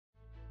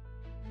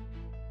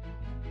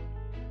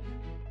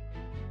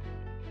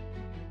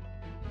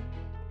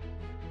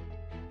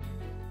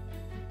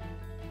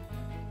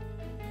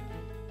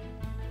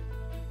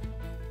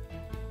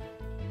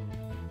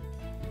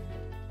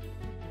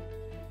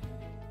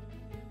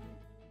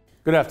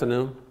Good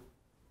afternoon.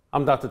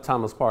 I'm Dr.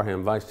 Thomas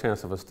Parham, Vice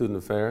Chancellor for Student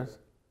Affairs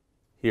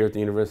here at the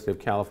University of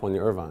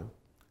California, Irvine.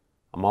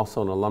 I'm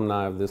also an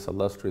alumni of this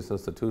illustrious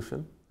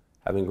institution,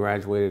 having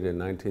graduated in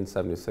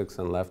 1976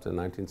 and left in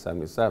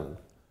 1977.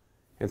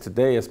 And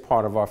today, as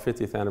part of our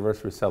 50th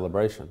anniversary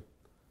celebration,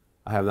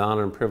 I have the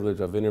honor and privilege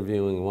of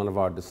interviewing one of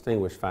our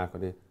distinguished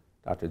faculty,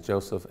 Dr.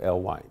 Joseph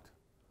L. White.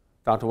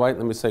 Dr. White,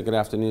 let me say good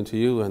afternoon to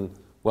you and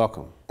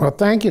welcome. Well,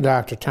 thank you,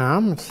 Dr.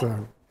 Tom. It's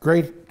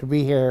great to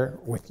be here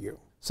with you.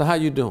 So how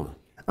you doing?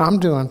 I'm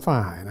doing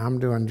fine. I'm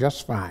doing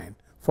just fine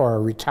for a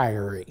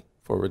retiree.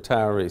 For a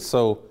retiree.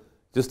 So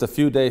just a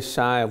few days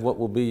shy of what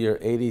will be your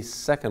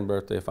 82nd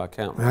birthday, if I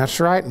count.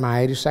 That's right,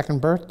 my 82nd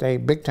birthday,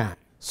 big time.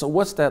 So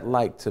what's that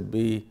like to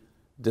be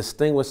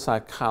distinguished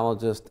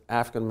psychologist,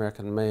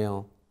 African-American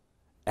male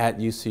at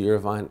UC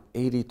Irvine,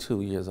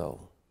 82 years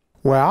old?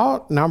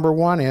 Well, number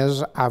one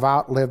is I've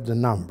outlived the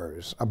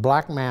numbers. A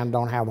black man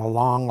don't have a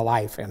long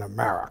life in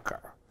America.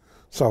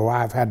 So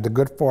I've had the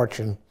good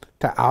fortune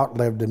to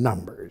outlive the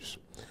numbers.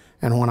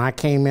 And when I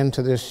came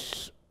into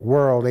this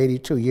world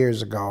 82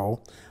 years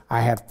ago,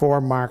 I had 4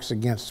 marks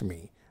against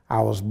me.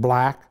 I was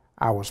black,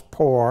 I was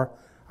poor,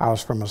 I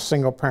was from a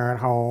single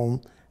parent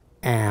home,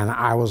 and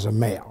I was a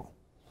male.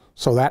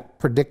 So that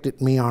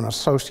predicted me on a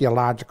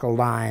sociological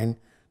line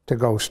to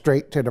go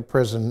straight to the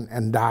prison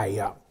and die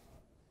young.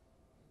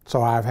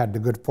 So I've had the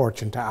good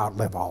fortune to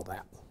outlive all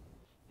that.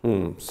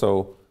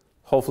 So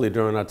hopefully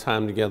during our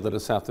time together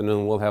this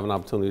afternoon, we'll have an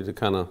opportunity to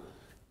kind of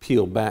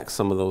peel back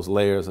some of those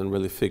layers and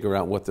really figure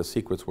out what the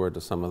secrets were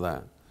to some of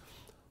that.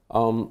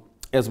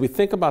 As we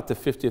think about the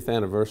 50th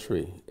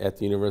anniversary at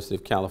the University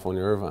of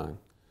California, Irvine,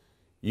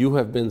 you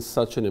have been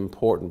such an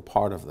important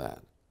part of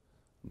that,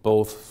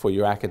 both for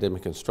your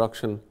academic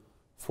instruction,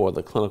 for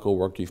the clinical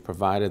work you've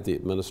provided, the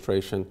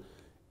administration,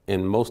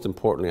 and most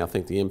importantly, I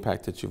think the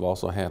impact that you've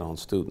also had on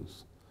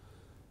students.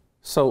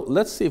 So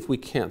let's see if we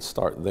can't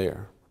start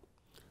there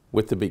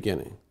with the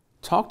beginning.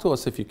 Talk to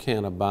us, if you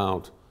can,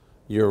 about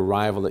your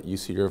arrival at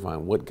UC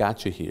Irvine. What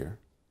got you here?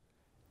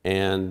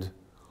 And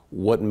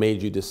what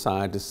made you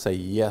decide to say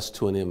yes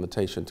to an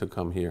invitation to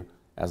come here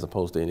as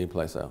opposed to any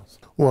place else?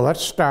 Well,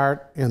 let's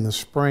start in the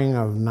spring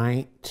of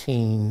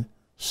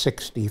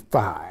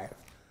 1965,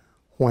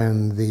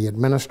 when the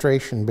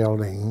administration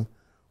building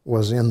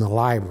was in the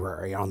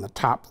library on the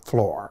top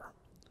floor.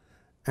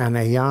 And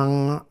a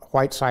young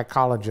white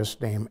psychologist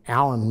named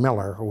Alan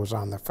Miller, who was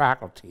on the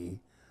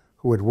faculty,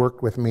 who had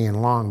worked with me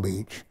in Long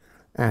Beach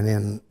and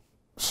in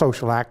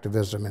social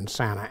activism in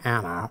Santa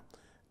Ana,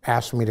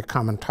 asked me to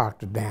come and talk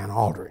to Dan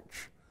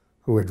Aldridge,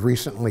 who had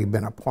recently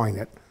been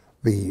appointed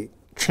the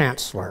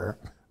Chancellor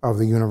of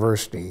the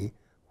university,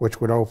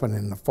 which would open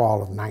in the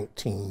fall of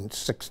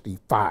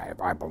 1965,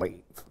 I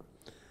believe.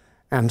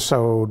 And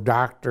so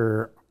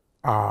Dr.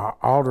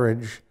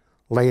 Aldridge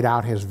laid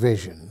out his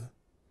vision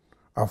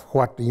of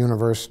what the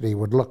university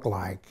would look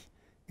like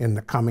in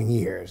the coming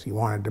years. He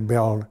wanted to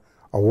build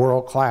a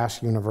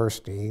world-class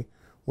university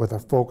with a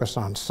focus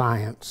on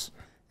science,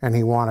 and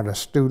he wanted a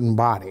student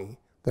body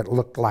that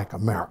looked like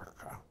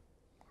America,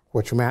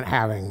 which meant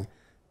having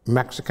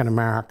Mexican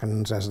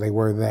Americans, as they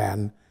were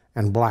then,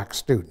 and black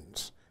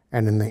students.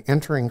 And in the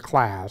entering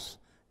class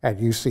at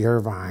UC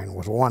Irvine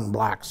was one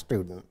black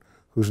student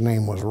whose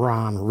name was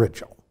Ron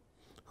Ridgel,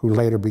 who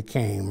later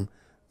became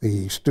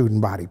the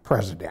student body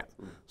president.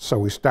 So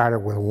we started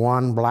with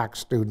 1 black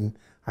student,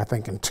 I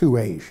think, and 2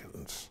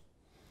 Asians.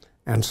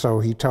 And so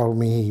he told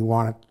me he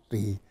wanted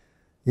the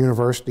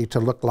university to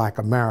look like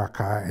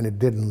America, and it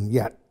didn't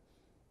yet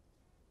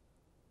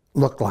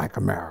look like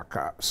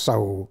America.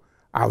 So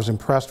I was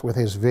impressed with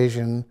his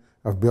vision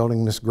of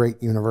building this great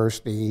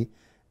university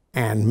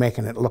and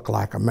making it look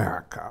like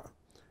America.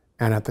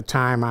 And at the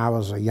time, I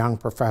was a young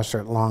professor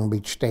at Long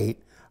Beach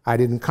State. I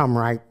didn't come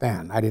right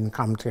then. I didn't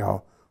come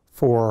till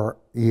 4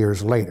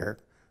 years later,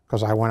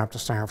 because I went up to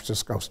San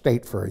Francisco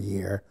State for a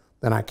year,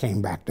 then I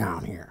came back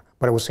down here.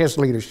 But it was his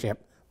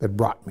leadership that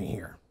brought me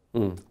here.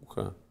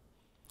 Okay.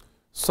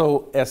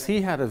 So as he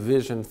had a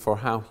vision for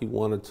how he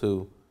wanted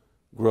to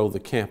grow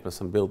the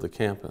campus and build the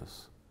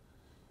campus,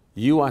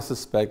 you, I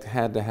suspect,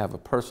 had to have a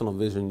personal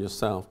vision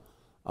yourself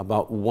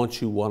about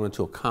what you wanted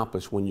to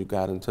accomplish when you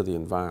got into the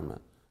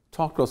environment.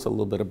 Talk to us a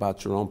little bit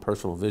about your own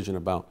personal vision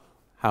about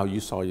how you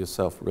saw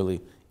yourself really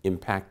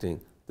impacting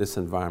this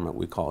environment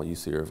we call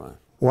UC Irvine.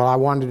 Well, I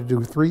wanted to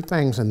do 3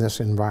 things in this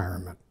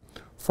environment.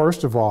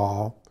 First of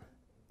all,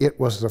 it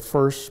was the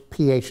first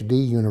Ph.D.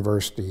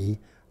 university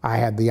I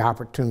had the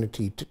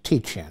opportunity to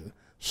teach in.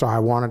 So I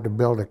wanted to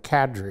build a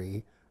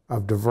cadre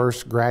of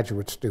diverse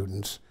graduate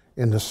students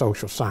in the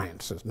social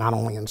sciences, not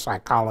only in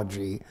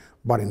psychology,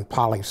 but in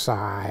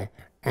poli-sci,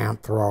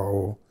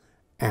 anthro,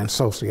 and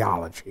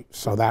sociology.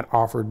 So that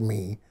offered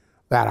me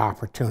that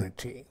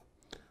opportunity.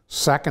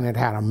 Second, it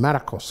had a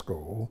medical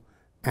school,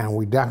 and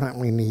we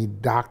definitely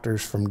need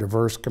doctors from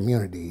diverse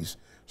communities,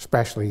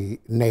 especially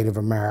Native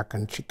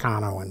American,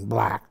 Chicano, and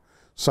Black.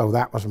 So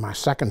that was my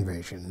second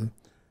vision.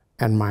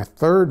 And my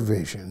third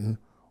vision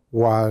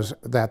was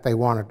that they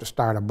wanted to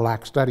start a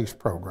Black Studies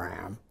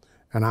program.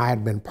 And I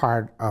had been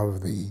part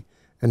of the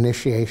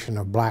initiation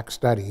of black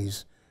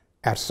studies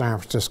at San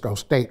Francisco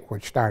State,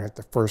 which started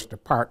the first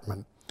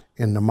department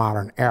in the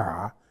modern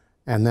era.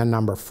 And then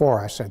number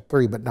 4, I said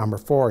 3, but number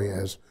 4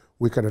 is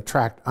we could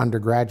attract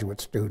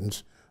undergraduate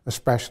students,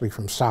 especially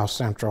from South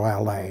Central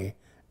LA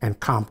and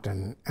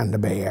Compton and the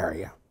Bay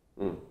Area.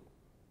 Mm.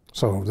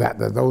 So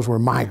those were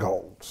my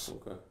goals.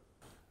 Okay.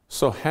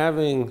 So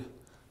having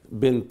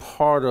been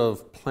part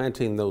of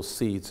planting those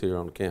seeds here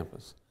on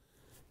campus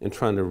and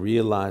trying to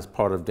realize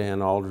part of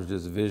Dan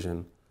Aldridge's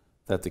vision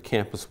that the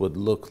campus would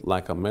look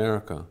like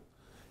America,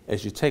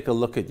 as you take a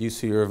look at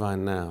UC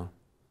Irvine now,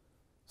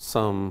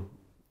 some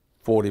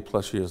 40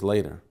 plus years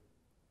later,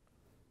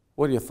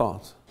 what are your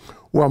thoughts?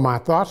 Well, my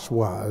thoughts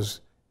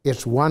was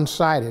it's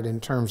one-sided in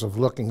terms of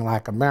looking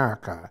like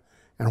America,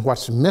 and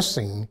what's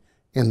missing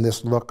in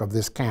this look of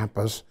this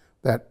campus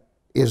that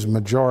is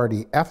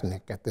majority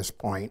ethnic at this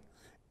point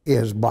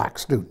is black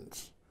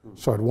students.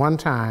 So at one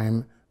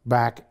time,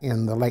 back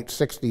in the late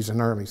 60s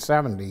and early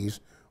 70s,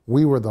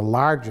 we were the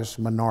largest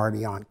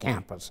minority on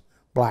campus,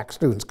 black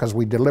students, because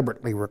we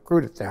deliberately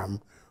recruited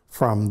them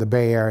from the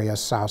Bay Area,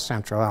 South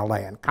Central LA,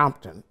 and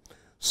Compton.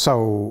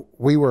 So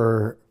we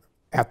were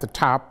at the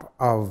top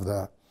of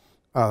the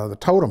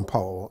totem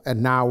pole,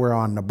 and now we're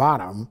on the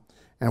bottom,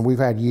 and we've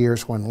had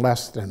years when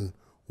less than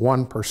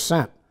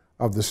 1%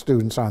 of the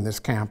students on this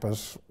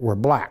campus were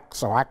black.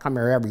 So I come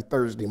here every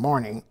Thursday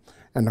morning,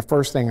 and the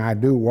first thing I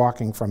do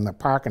walking from the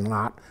parking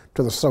lot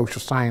to the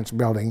social science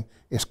building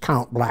is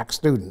count black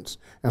students.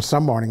 And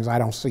some mornings I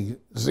don't see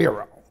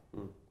 0.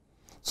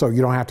 So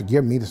you don't have to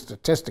give me the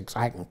statistics,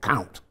 I can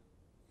count.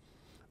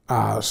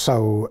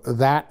 So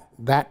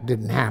that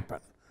didn't happen.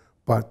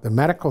 But the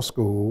medical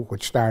school,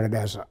 which started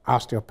as an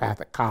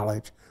osteopathic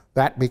college,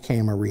 that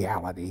became a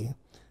reality.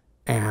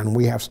 And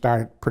we have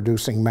started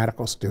producing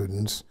medical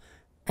students,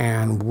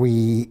 and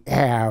we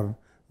have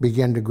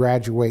begun to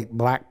graduate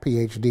black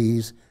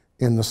Ph.D.s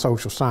in the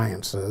social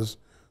sciences.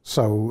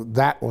 So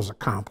that was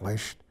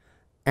accomplished.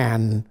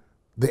 And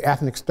the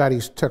ethnic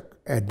studies took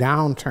a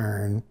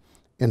downturn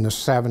in the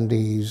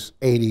 70s,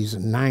 80s,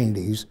 and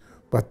 90s,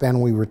 but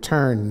then we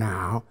returned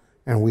now,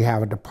 and we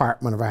have a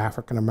Department of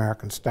African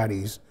American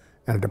Studies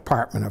and a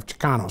Department of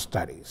Chicano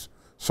Studies.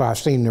 So I've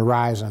seen the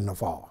rise and the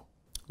fall.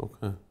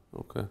 Okay,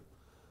 okay.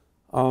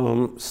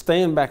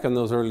 Staying back in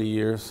those early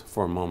years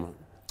for a moment,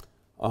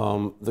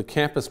 the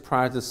campus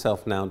prides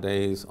itself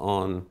nowadays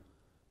on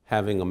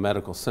having a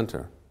medical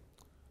center,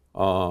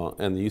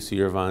 and the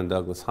UC Irvine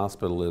Douglas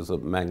Hospital is a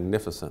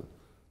magnificent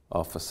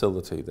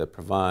facility that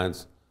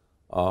provides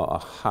a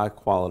high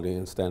quality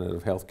and standard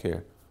of health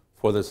care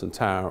for this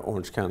entire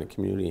Orange County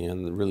community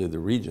and really the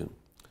region.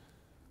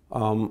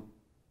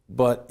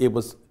 But it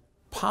was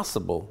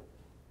possible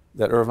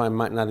that Irvine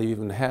might not have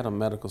even had a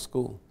medical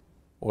school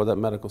or that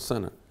medical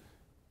center.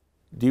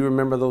 Do you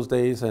remember those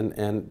days?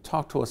 And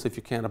talk to us, if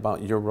you can,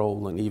 about your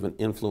role and even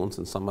influence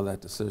in some of that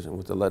decision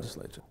with the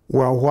legislature.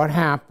 Well, what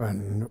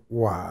happened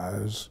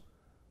was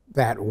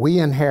that we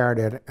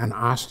inherited an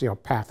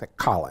osteopathic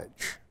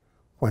college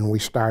when we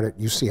started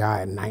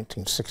UCI in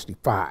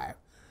 1965.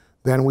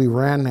 Then we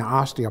ran the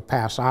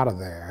osteopaths out of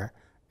there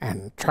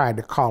and tried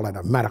to call it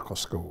a medical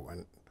school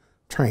and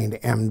trained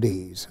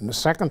MDs. And the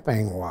second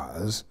thing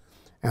was,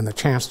 and the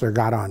chancellor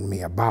got on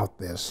me about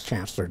this,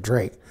 Chancellor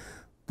Drake,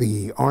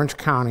 the Orange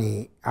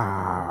County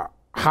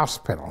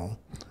hospital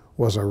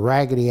was a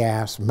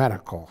raggedy-ass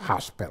medical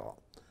hospital.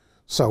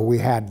 So we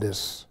had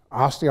this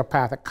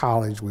osteopathic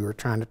college we were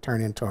trying to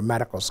turn into a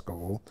medical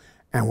school,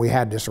 and we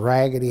had this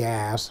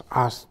raggedy-ass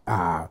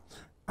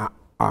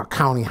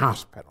county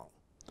hospital.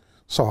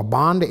 So a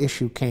bond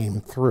issue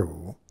came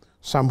through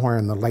somewhere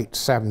in the late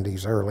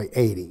 70s, early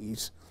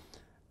 80s,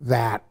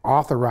 that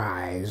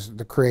authorized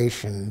the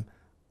creation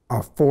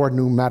of 4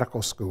 new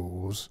medical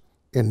schools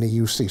in the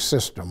UC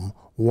system,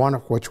 one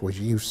of which was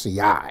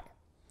UCI.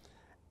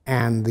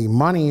 And the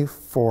money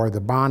for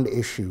the bond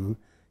issue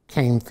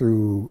came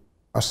through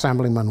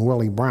Assemblyman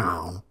Willie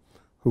Brown,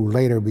 who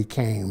later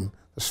became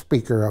the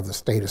Speaker of the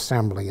State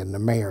Assembly and the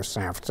Mayor of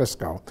San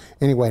Francisco.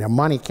 Anyway, the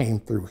money came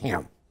through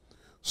him.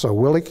 So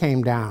Willie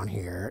came down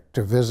here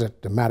to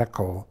visit the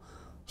medical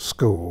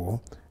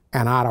school,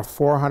 and out of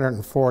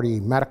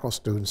 440 medical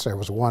students, there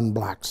was 1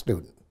 black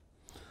student.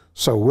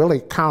 So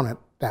Willie counted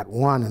that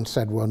 1 and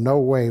said, well, no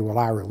way will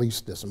I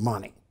release this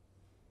money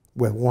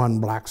with 1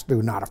 black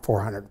student out of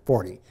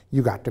 440.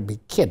 You got to be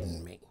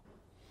kidding me.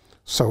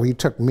 So he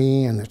took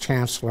me and the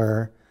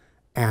chancellor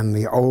and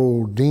the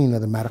old dean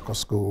of the medical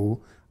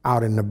school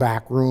out in the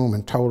back room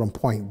and told him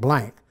point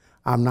blank,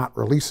 I'm not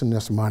releasing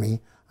this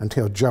money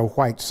until Joe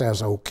White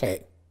says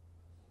okay.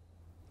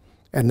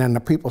 And then the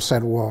people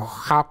said, well,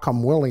 how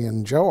come Willie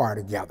and Joe are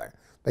together?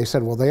 They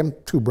said, well, them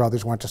 2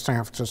 brothers went to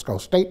San Francisco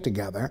State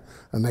together,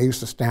 and they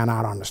used to stand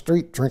out on the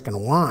street drinking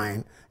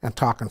wine and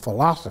talking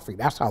philosophy.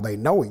 That's how they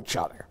know each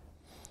other.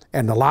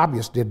 And the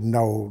lobbyists didn't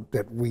know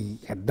that we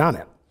had done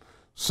it.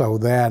 So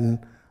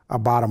then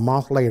about a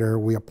month later,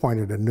 we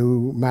appointed a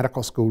new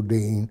medical school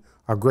dean,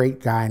 a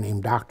great guy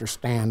named Dr.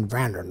 Stan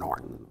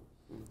Vandernoort.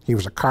 He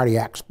was a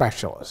cardiac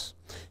specialist.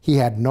 He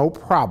had no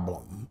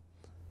problem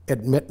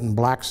admitting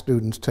black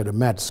students to the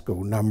med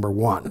school,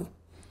 #1.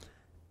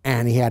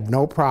 And he had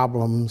no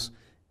problems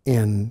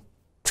in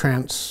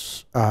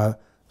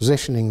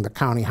transitioning the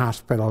county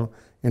hospital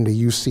into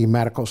UC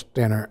Medical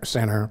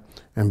Center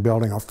and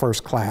building a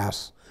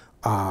first-class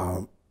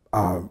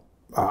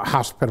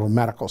hospital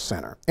medical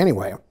center.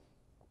 Anyway,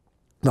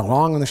 the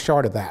long and the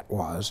short of that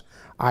was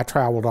I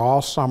traveled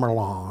all summer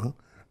long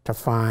to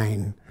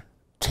find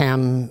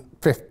 10,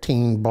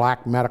 15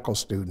 black medical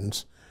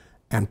students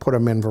and put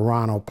them in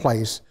Verrano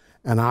Place,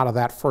 and out of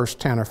that first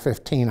 10 or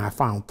 15, I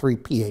found 3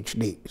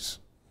 PhDs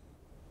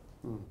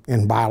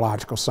in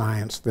biological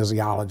science,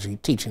 physiology,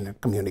 teaching at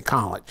community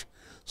college.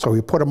 So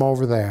we put them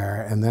over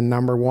there, and then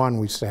 #1,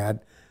 we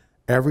said,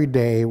 every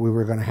day we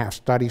were going to have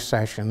study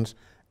sessions.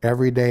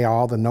 Every day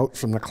all the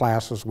notes from the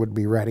classes would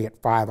be ready at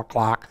 5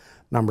 o'clock.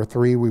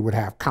 #3, we would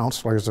have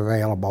counselors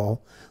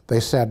available. They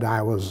said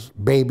I was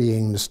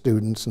babying the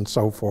students and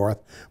so forth,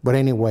 but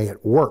anyway,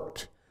 it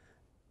worked.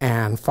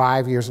 And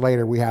 5 years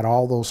later, we had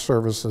all those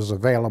services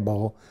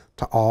available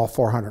to all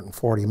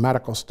 440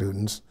 medical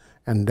students,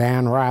 and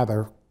Dan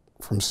Rather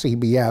from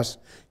CBS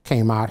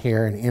came out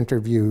here and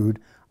interviewed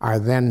our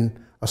then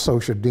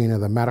Associate Dean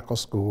of the Medical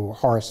School,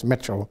 Horace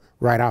Mitchell,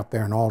 right out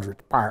there in Aldrich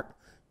Park,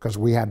 because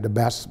we had the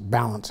best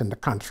balance in the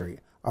country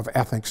of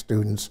ethnic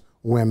students,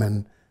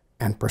 women,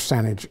 and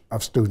percentage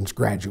of students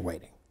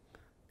graduating.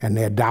 And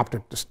they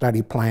adopted the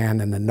study plan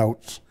and the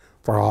notes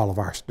for all of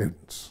our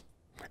students.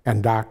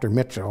 And Dr.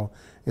 Mitchell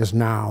is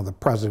now the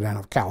president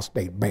of Cal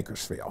State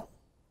Bakersfield.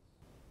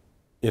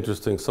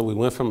 Interesting. So we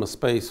went from a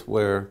space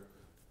where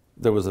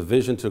there was a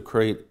vision to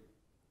create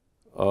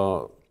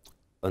a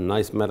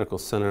nice medical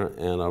center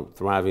and a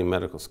thriving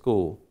medical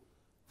school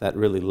that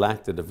really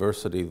lacked the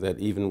diversity that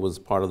even was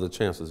part of the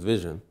Chancellor's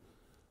vision.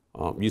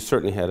 You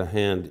certainly had a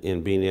hand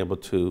in being able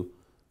to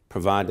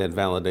provide that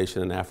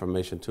validation and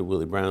affirmation to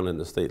Willie Brown and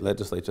the state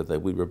legislature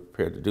that we were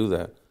prepared to do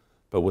that.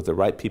 But with the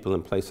right people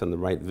in place and the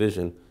right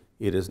vision,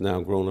 it has now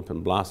grown up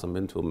and blossomed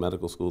into a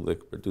medical school that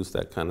could produce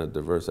that kind of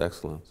diverse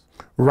excellence.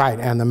 Right,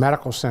 and the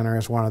medical center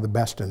is one of the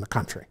best in the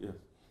country. Yes.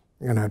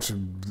 It's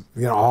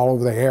all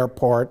over the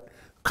airport.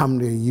 Come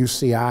to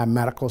UCI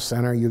Medical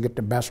Center, you get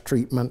the best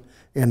treatment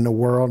in the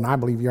world. And I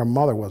believe your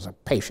mother was a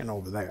patient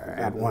over there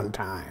at one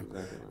time.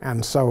 Exactly.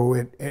 And so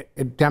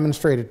it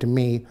demonstrated to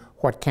me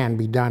what can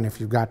be done if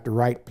you've got the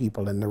right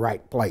people in the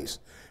right place.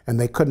 And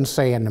they couldn't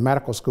say in the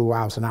medical school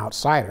I was an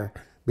outsider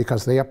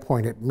because they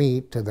appointed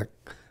me to the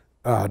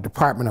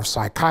Department of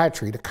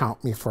Psychiatry to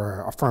count me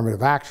for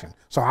affirmative action.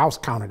 So I was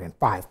counted in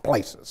 5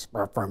 places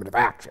for affirmative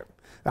action.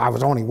 I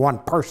was only one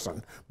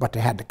person, but they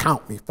had to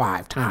count me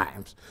 5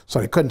 times. So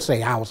they couldn't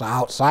say I was an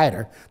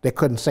outsider. They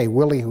couldn't say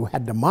Willie, who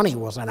had the money,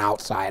 was an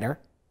outsider.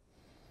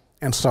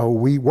 And so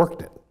we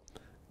worked it.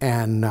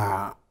 And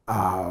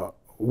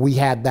we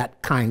had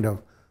that kind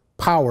of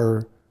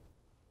power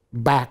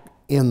back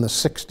in the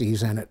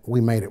 60s, and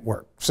we made it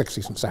work,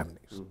 60s and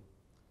 70s.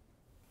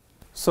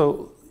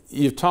 So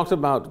you've talked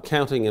about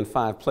counting in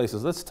 5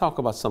 places. Let's talk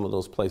about some of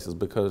those places,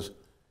 because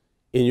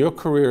in your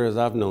career, as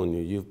I've known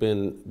you, you've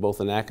been both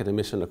an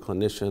academician, a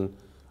clinician,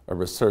 a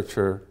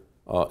researcher,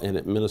 an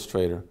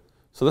administrator.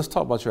 So let's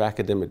talk about your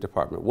academic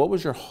department. What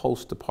was your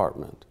host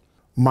department?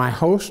 My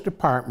host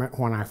department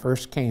when I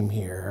first came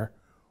here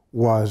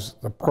was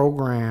the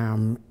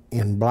program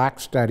in Black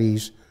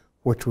Studies,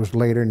 which was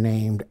later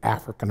named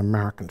African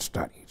American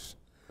Studies.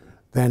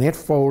 Then it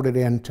folded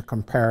into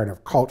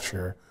comparative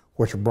culture,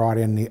 which brought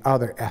in the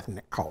other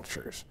ethnic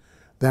cultures.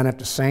 Then at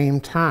the same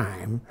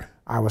time,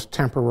 I was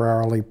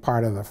temporarily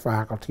part of the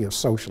faculty of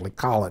social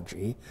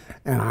ecology,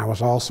 and I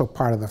was also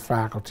part of the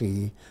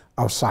faculty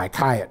of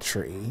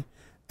psychiatry.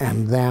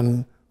 And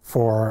then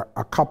for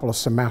a couple of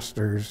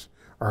semesters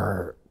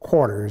or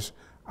quarters,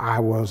 I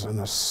was an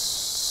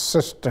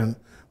assistant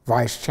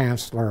vice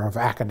chancellor of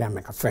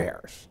academic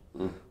affairs.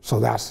 So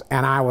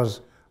and I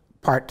was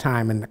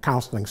part-time in the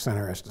counseling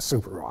center as the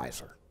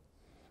supervisor.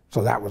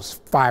 So that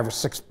was 5 or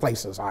 6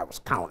 places I was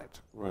counted.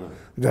 Right.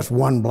 Just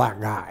one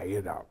black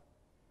guy,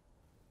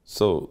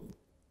 So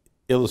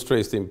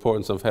illustrates the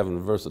importance of having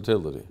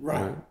versatility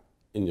right,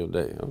 in your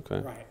day.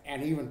 Okay. Right,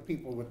 and even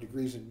people with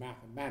degrees in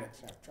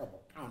mathematics have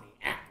trouble counting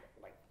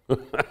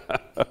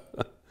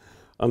accurately.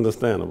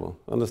 Understandable,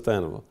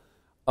 understandable.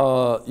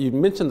 You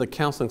mentioned the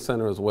counseling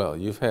center as well.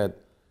 You've had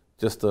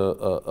just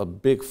a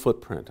big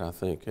footprint, I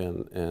think,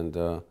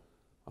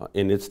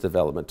 in its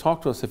development.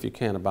 Talk to us, if you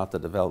can, about the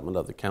development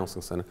of the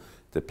counseling center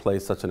that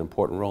plays such an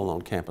important role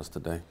on campus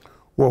today.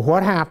 Well,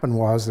 what happened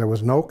was there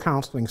was no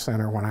counseling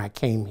center when I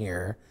came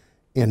here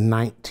in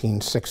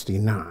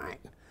 1969.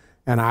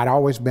 And I'd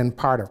always been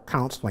part of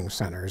counseling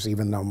centers,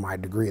 even though my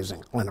degree is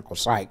in clinical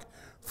psych,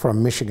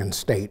 from Michigan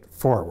State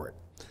forward.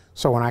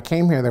 So when I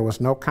came here, there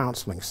was no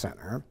counseling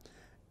center.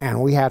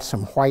 And we had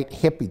some white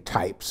hippie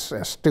types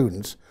as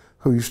students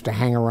who used to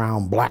hang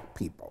around black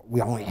people.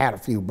 We only had a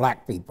few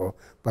black people,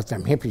 but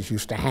them hippies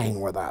used to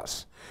hang with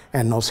us.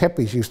 And those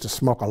hippies used to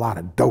smoke a lot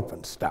of dope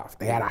and stuff.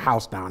 They had a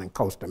house down in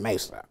Costa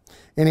Mesa.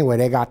 Anyway,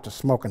 they got to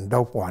smoking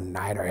dope one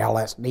night, or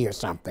LSD or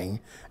something,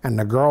 and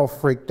the girl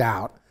freaked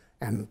out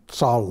and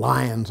saw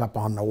lions up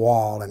on the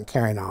wall and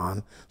carrying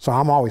on. So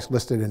I'm always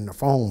listed in the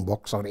phone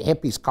book. So the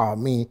hippies called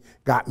me,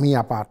 got me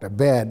up out the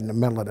bed in the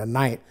middle of the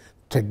night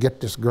to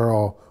get this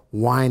girl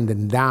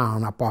winding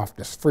down up off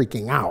this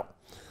freaking out.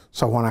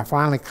 So when I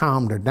finally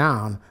calmed her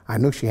down, I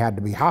knew she had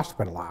to be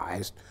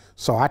hospitalized.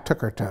 So I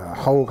took her to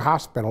Hoag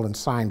Hospital and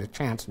signed the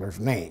chancellor's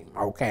name,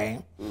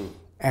 okay?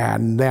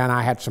 And then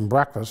I had some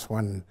breakfast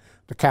when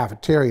the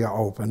cafeteria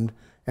opened,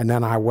 and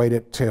then I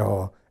waited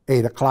till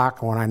 8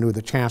 o'clock when I knew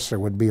the chancellor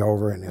would be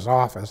over in his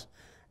office,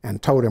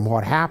 and told him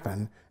what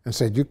happened and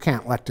said, you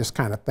can't let this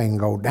kind of thing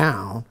go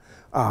down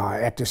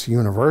at this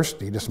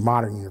university, this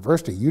modern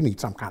university. You need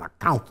some kind of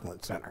counseling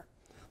center.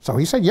 So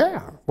he said,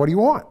 yeah, what do you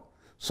want?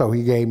 So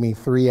he gave me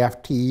 3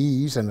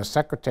 FTEs and a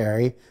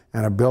secretary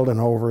and a building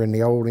over in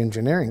the old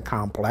engineering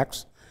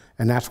complex,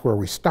 and that's where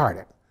we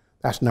started.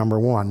 That's number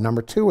one.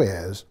 Number two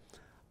is,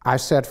 I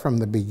said from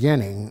the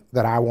beginning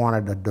that I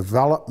wanted a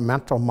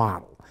developmental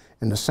model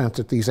in the sense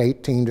that these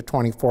 18 to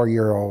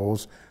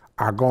 24-year-olds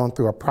are going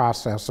through a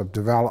process of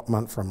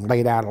development from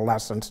late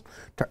adolescence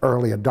to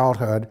early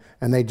adulthood,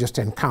 and they just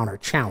encounter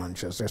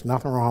challenges. There's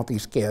nothing wrong with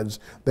these kids.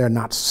 They're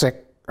not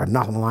sick or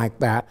nothing like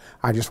that.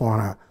 I just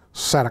want a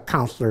set of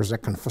counselors that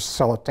can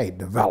facilitate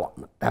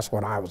development. That's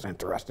what I was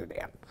interested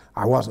in.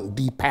 I wasn't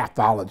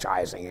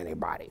depathologizing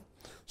anybody.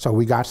 So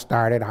we got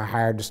started, I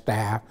hired the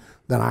staff,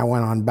 then I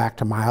went on back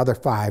to my other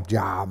 5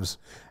 jobs,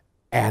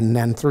 and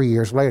then 3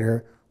 years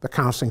later, the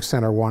counseling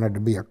center wanted to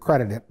be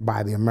accredited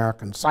by the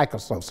American Psych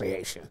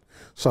Association.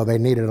 So they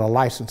needed a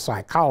licensed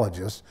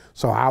psychologist,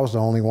 so I was the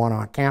only one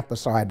on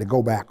campus, so I had to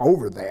go back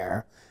over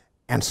there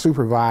and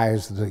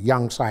supervise the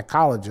young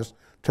psychologists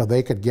till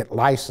they could get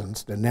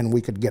licensed, and then we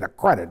could get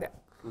accredited.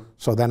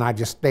 So then I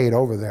just stayed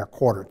over there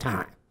quarter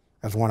time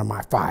as one of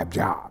my 5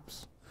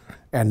 jobs.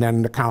 And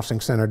then the counseling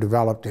center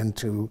developed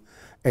into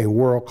a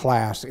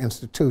world-class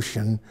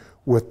institution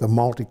with the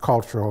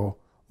multicultural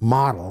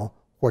model,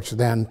 which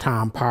then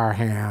Tom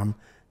Parham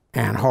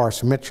and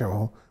Horace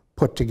Mitchell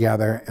put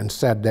together and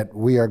said that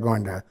we are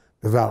going to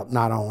develop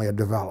not only a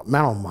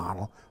developmental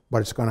model,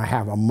 but it's going to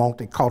have a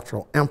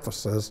multicultural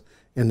emphasis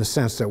in the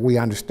sense that we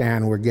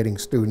understand we're getting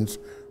students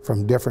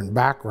from different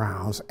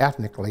backgrounds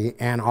ethnically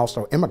and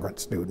also immigrant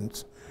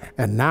students.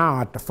 And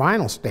now at the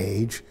final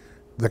stage,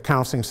 the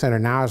counseling center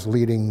now is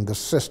leading the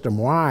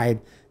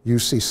system-wide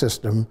UC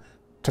system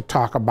to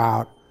talk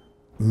about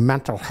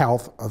mental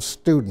health of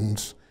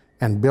students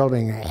and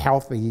building a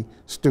healthy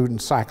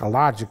student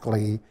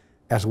psychologically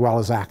as well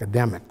as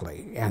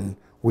academically. And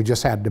we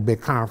just had the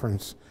big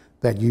conference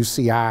that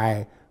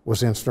UCI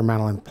was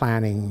instrumental in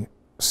planning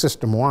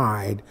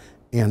system-wide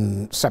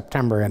in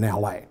September in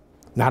LA.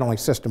 Not only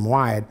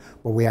system-wide,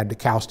 but we had the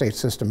Cal State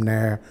system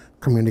there,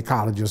 community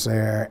colleges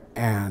there,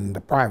 and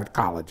the private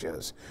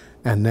colleges.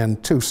 And then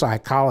 2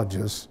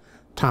 psychologists,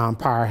 Tom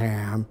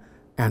Parham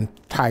and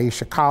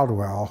Taisha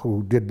Caldwell,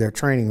 who did their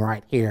training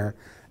right here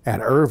at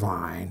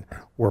Irvine,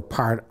 were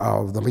part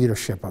of the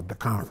leadership of the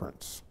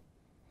conference.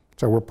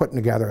 So we're putting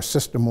together a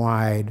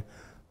system-wide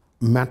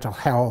mental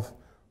health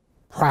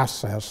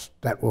process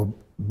that will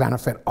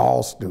benefit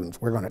all students.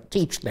 We're going to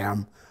teach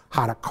them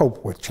how to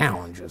cope with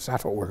challenges.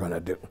 That's what we're going to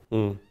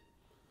do.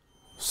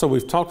 So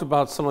we've talked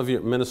about some of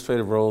your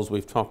administrative roles.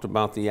 We've talked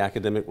about the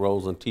academic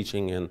roles in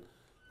teaching in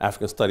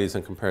African Studies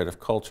and Comparative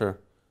Culture.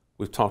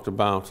 We've talked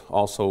about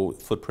also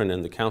footprint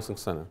in the Counseling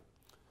Center.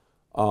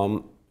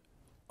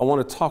 I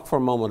want to talk for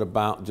a moment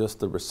about just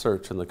the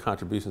research and the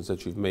contributions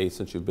that you've made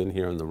since you've been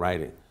here in the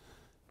writing.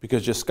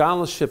 Because your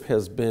scholarship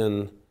has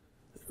been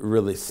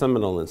really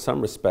seminal in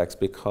some respects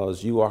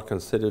because you are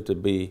considered to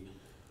be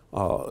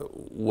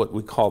what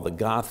we call the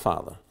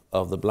godfather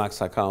of the Black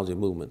psychology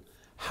movement.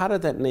 How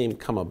did that name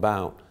come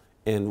about,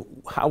 and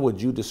how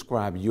would you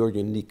describe your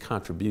unique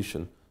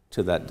contribution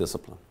to that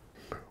discipline?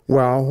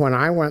 Well, when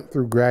I went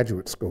through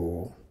graduate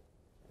school,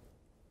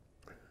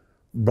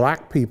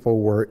 Black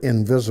people were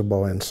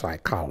invisible in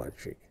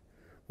psychology.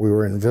 We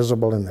were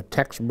invisible in the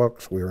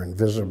textbooks, we were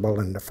invisible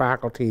in the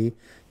faculty.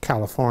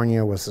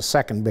 California was the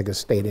 2nd biggest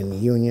state in the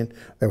union.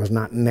 There was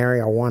not nary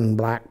a 1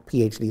 Black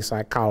Ph.D.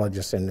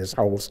 psychologist in this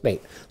whole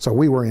state. So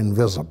we were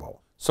invisible.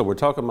 So we're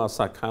talking about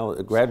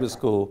psychology, graduate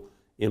school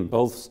in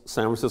both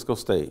San Francisco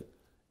State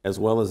as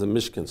well as in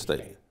Michigan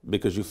State,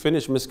 because you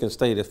finished Michigan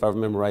State, if I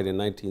remember right, in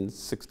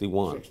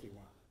 1961,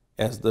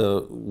 as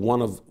the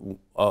one of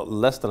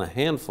less than a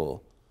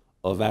handful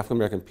of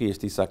African-American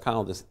Ph.D.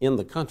 psychologists in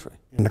the country.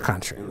 In the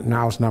country. And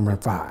I was number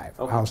 5.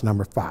 Okay. I was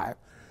number 5.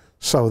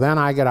 So then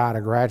I get out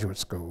of graduate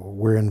school,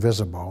 we're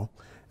invisible.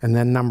 And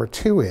then number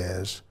 2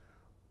 is,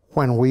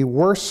 when we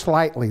were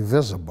slightly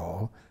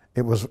visible,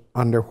 it was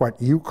under what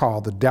you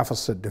call the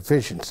deficit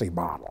deficiency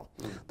model.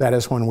 That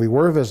is, when we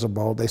were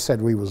visible, they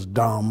said we was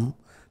dumb,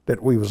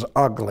 that we was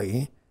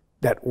ugly,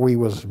 that we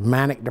was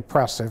manic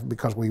depressive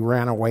because we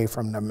ran away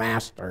from the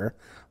master,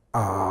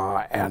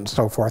 and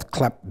so forth,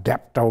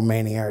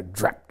 kleptomania, or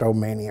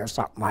dreptomania, or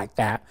something like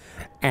that.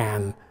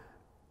 And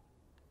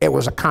it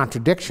was a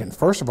contradiction.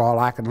 First of all,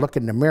 I could look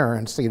in the mirror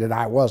and see that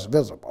I was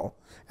visible,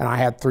 and I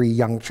had 3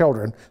 young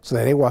children, so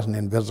that they wasn't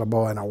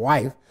invisible, and a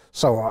wife.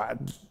 So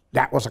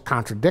That was a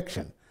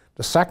contradiction.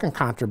 The second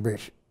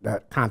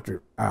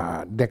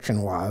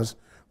contradiction was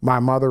my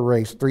mother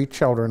raised 3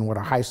 children with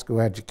a high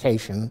school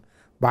education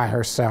by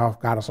herself,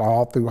 got us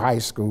all through high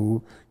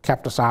school,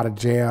 kept us out of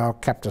jail,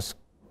 kept us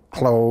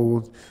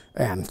clothed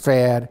and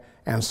fed,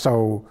 and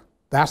so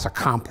that's a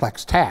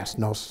complex task.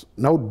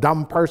 No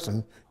dumb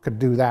person could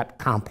do that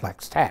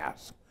complex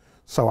task.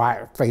 So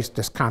I faced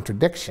this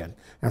contradiction.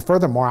 And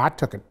furthermore, I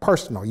took it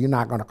personal. You're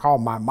not going to call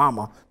my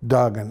mama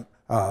dumb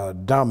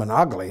and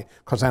ugly,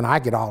 because then I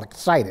get all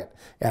excited.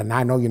 And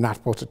I know you're not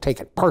supposed to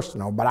take it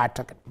personal, but I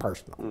took it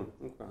personal.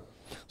 Okay.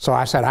 So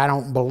I said, I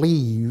don't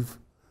believe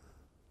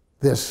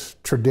this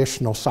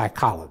traditional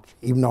psychology.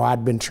 Even though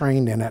I'd been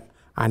trained in it,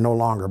 I no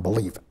longer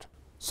believe it.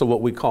 So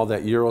what we call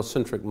that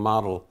Eurocentric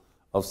model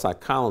of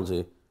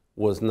psychology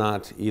was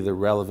not either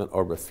relevant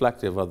or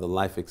reflective of the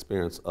life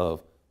experience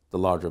of the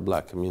larger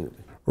black community.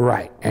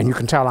 Right, and you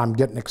can tell I'm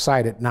getting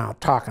excited now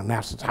talking.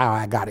 That's how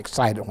I got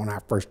excited when I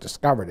first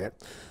discovered it.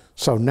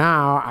 So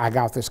now I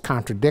got this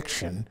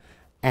contradiction,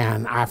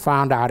 and I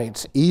found out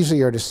it's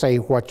easier to say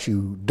what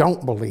you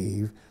don't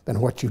believe than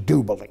what you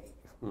do believe.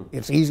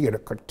 It's easier to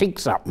critique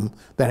something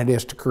than it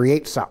is to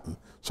create something.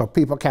 So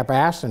people kept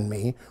asking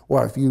me,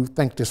 well, if you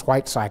think this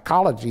white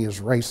psychology is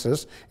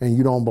racist and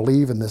you don't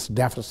believe in this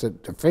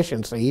deficit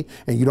deficiency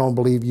and you don't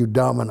believe you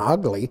dumb and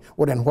ugly,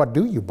 well, then what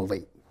do you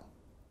believe?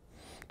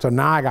 So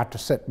now I got to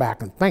sit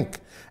back and think.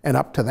 And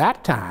up to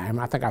that time,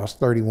 I think I was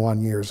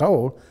 31 years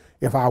old,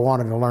 if I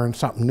wanted to learn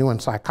something new in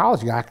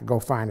psychology, I could go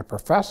find a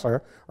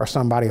professor or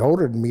somebody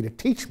older than me to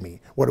teach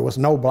me. Well, there was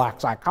no black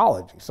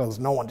psychology, so there's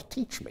no one to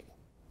teach me.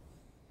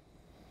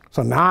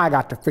 So now I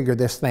got to figure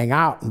this thing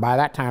out, and by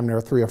that time there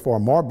were 3 or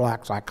 4 more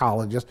black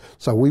psychologists,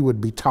 so we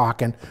would be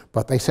talking,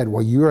 but they said,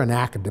 well, you're an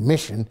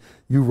academician,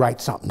 you write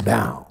something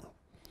down.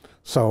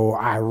 So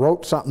I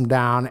wrote something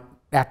down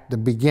at the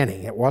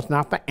beginning. It was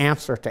not the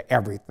answer to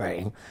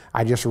everything.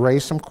 I just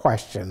raised some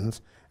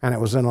questions, and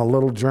it was in a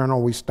little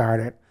journal we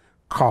started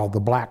called The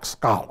Black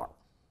Scholar,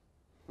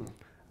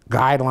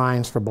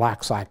 Guidelines for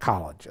Black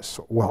Psychologists.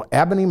 Well,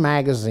 Ebony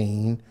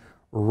magazine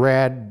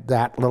read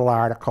that little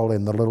article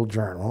in the little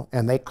journal,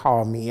 and they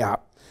called me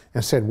up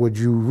and said, would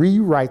you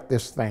rewrite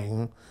this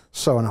thing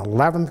so an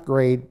 11th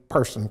grade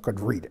person could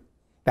read it?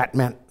 That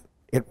meant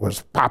it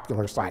was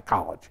popular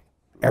psychology.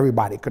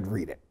 Everybody could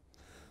read it.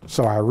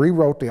 So I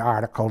rewrote the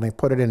article and they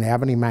put it in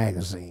Ebony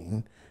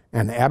magazine,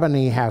 and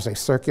Ebony has a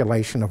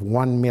circulation of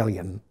 1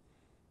 million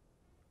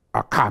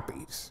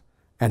copies.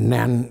 And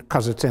then,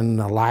 because it's in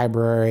the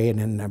library and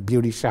in the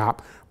beauty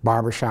shop,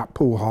 barber shop,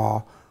 pool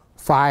hall,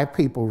 5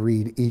 people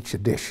read each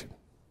edition.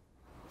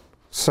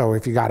 So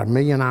if you got 1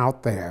 million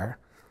out there,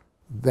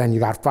 then you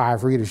got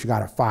 5 readers, you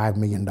got a $5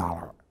 million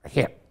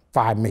hit,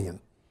 5 million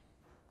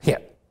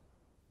hit.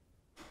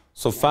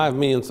 So 5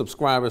 million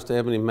subscribers to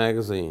Ebony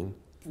magazine.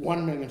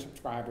 1 million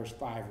subscribers,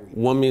 5 readers.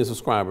 1 million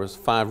subscribers,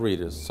 5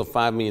 readers. So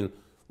 5 million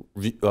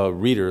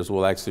readers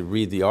will actually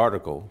read the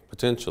article,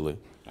 potentially.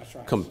 That's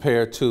right.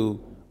 Compared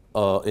to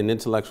an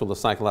intellectual or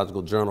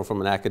psychological journal from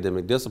an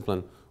academic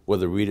discipline where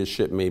the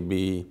readership may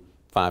be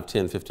 5,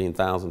 10,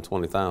 15,000,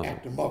 20,000.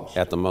 At the most.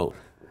 At the most.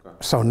 Okay.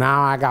 So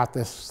now I got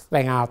this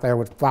thing out there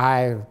with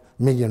 5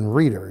 million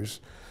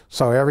readers.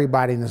 So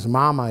everybody and his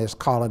mama is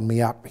calling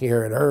me up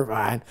here at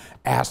Irvine,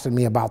 asking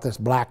me about this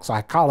black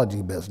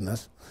psychology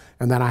business.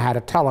 And then I had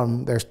to tell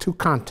them there's 2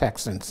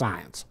 contexts in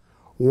science.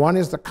 One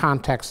is the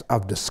context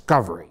of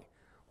discovery,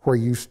 where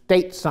you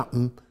state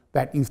something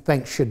that you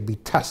think should be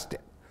tested.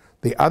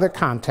 The other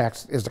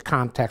context is the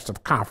context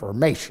of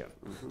confirmation.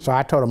 So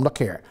I told them, look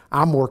here,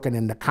 I'm working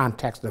in the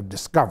context of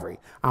discovery.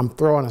 I'm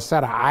throwing a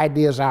set of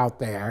ideas out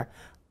there.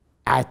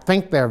 I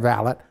think they're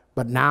valid,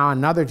 but now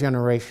another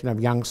generation of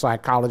young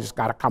psychologists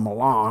got to come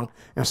along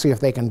and see if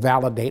they can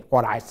validate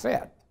what I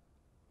said.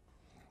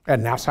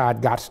 And that's how it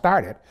got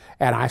started.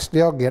 And I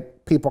still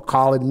get people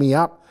calling me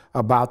up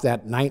about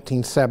that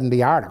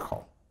 1970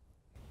 article.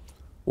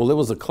 Well, it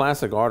was a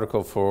classic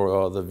article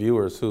for the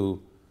viewers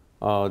who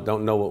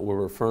don't know what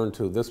we're referring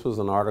to. This was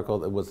an article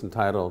that was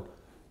entitled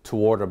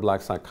Toward a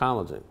Black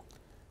Psychology.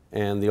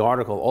 And the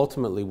article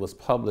ultimately was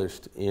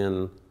published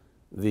in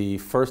the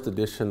first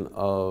edition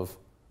of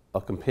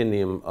a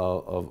compendium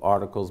of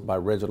articles by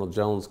Reginald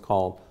Jones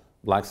called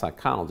Black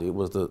Psychology. It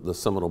was the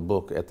seminal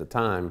book at the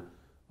time,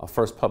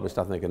 first published,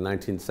 I think, in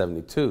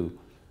 1972.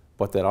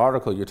 But that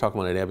article you're talking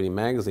about at Ebony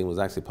magazine was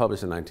actually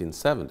published in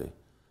 1970,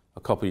 a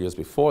couple years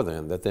before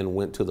then, that then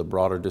went to the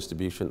broader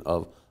distribution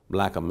of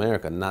Black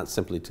America, not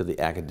simply to the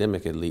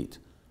academic elite,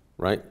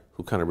 right,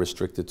 who kind of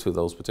restricted to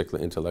those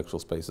particular intellectual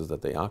spaces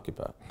that they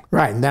occupy.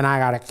 Right, and then I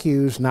got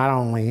accused not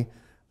only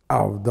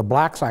of the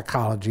black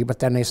psychology, but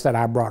then they said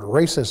I brought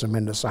racism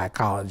into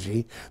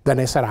psychology. Then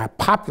they said I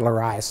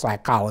popularized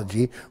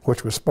psychology,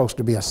 which was supposed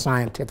to be a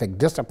scientific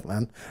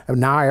discipline.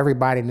 And now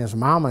everybody and his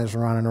mama is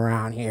running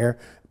around here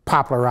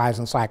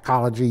popularizing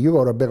psychology. You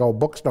go to a big old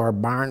bookstore,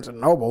 Barnes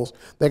and Nobles,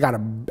 they got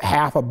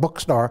half a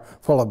bookstore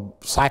full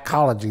of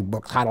psychology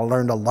books, how to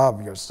learn to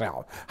love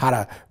yourself, how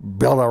to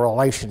build a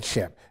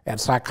relationship.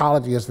 And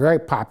psychology is very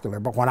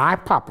popular, but when I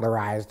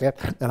popularized it,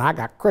 then I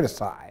got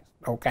criticized.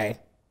 okay?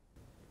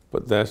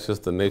 But that's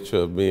just the nature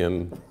of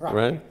being,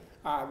 right?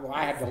 Well,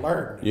 I had to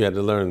learn. You had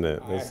to learn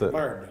that. I had to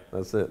learn.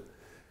 That's it.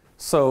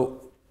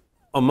 So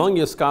among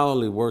your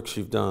scholarly works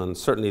you've done,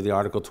 certainly the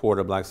article Toward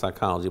a Black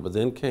Psychology, but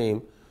then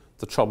came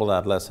the Troubled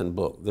Adolescent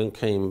book, then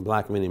came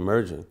Black Men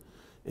Emerging.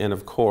 And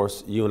of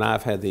course, you and I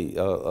have had the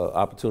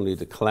opportunity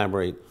to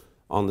collaborate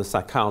on the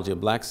Psychology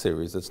of Black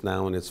series. It's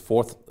now in its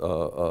fourth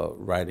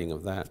writing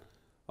of that,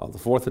 the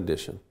fourth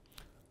edition.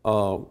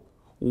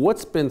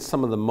 What's been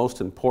some of the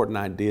most important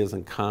ideas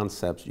and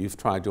concepts you've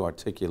tried to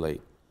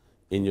articulate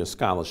in your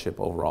scholarship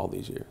over all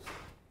these years?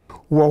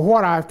 Well,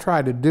 what I've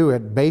tried to do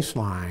at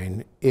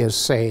baseline is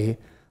say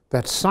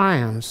that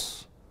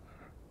science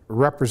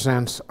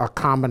represents a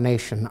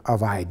combination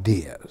of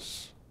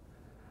ideas.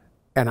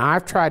 And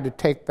I've tried to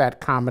take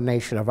that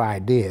combination of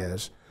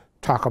ideas,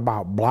 talk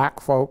about black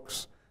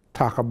folks,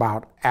 talk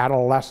about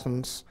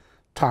adolescence,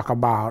 talk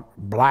about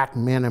black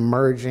men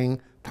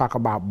emerging, talk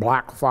about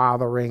black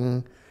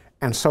fathering,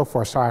 and so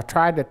forth. So I've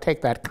tried to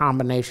take that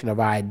combination of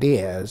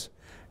ideas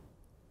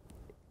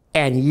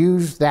and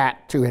use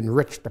that to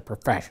enrich the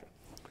profession.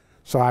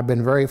 So I've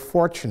been very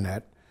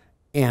fortunate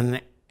in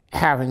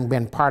having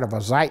been part of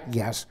a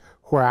zeitgeist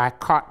where I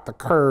caught the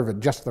curve at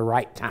just the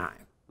right time.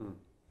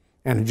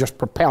 And it just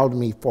propelled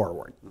me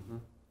forward.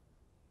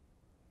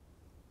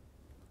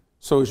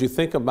 So as you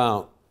think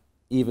about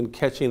even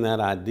catching that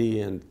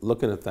idea and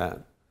looking at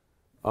that,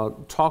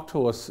 talk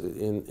to us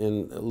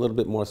in a little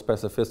bit more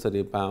specificity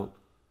about,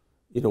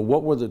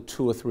 what were the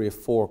 2 or 3 or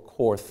 4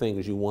 core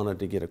things you wanted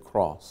to get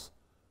across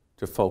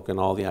to folk and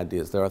all the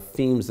ideas? There are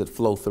themes that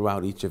flow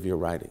throughout each of your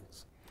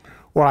writings.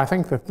 Well, I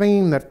think the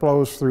theme that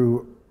flows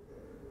through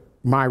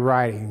my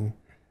writing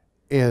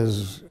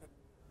is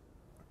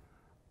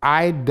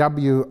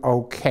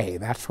IWOK,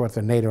 that's what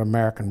the Native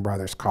American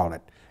brothers call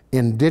it,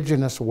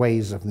 indigenous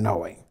ways of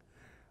knowing.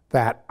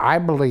 That I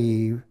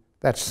believe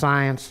that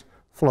science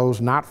flows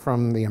not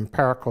from the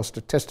empirical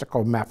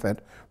statistical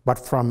method, but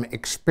from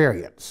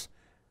experience.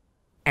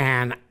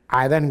 And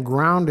I then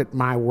grounded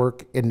my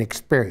work in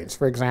experience.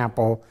 For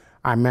example,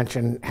 I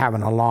mentioned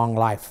having a long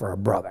life for a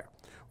brother.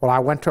 Well, I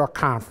went to a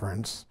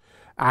conference.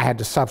 I had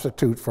to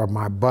substitute for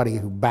my buddy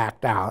who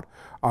backed out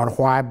on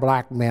why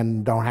black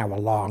men don't have a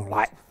long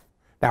life.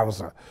 That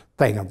was a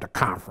thing of the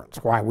conference,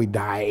 why we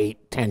die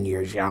 8, 10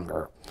 years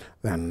younger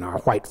than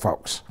white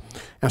folks.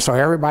 And so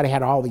everybody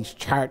had all these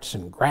charts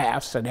and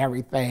graphs and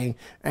everything,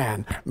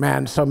 and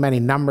man, so many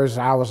numbers,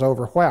 I was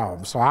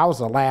overwhelmed. So I was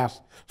the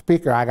last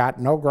speaker. I got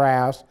no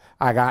graphs,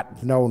 I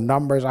got no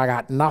numbers, I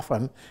got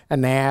nothing.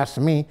 And they asked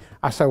me,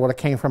 I said, well, it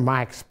came from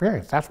my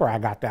experience. That's where I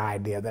got the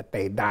idea that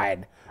they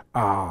died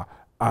 9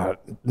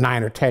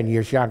 or 10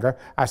 years younger.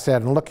 I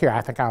said, and look here,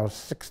 I think I was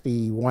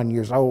 61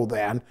 years old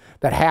then,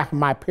 that half of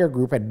my peer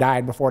group had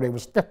died before they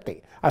was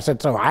 50. I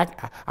said, so I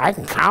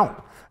can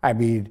count. I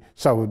mean,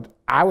 so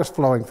I was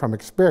flowing from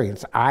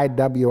experience,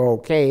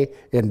 IWOK,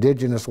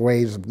 indigenous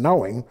ways of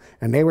knowing,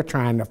 and they were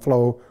trying to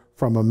flow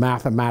from a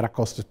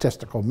mathematical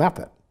statistical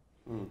method.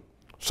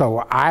 So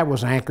I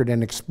was anchored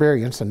in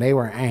experience, and they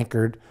were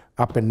anchored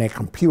up in their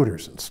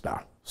computers and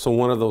stuff. So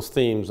one of those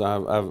themes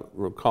I've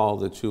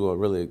recalled that you are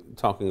really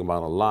talking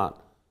about a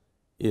lot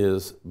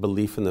is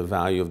belief in the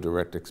value of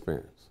direct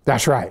experience.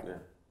 That's right.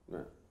 Yeah.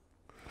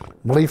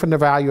 Belief in the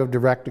value of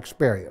direct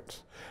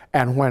experience.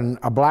 And when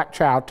a black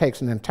child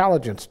takes an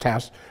intelligence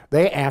test,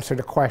 they answer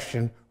the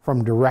question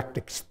from direct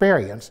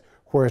experience,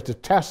 whereas the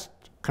test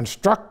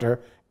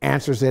constructor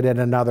answers it in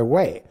another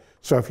way.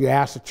 So if you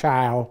ask a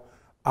child,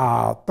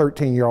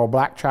 13-year-old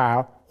black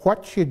child,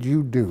 what should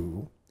you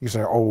do? These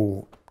are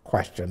old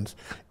questions.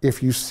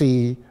 If you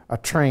see a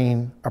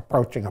train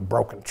approaching a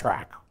broken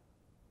track,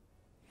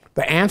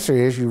 the answer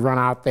is you run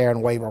out there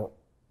and wave a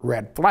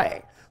red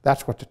flag.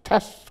 That's what the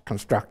test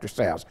constructor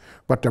says.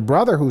 But the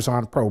brother who's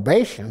on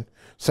probation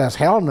says,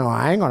 hell no,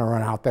 I ain't gonna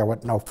run out there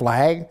with no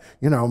flag.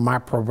 My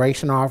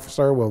probation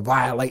officer will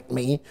violate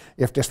me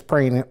if this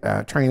train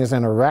is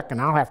in a wreck, and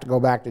I'll have to go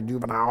back to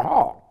juvenile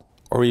hall.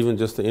 Or even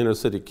just the inner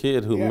city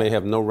kid who may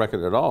have no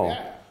record at all,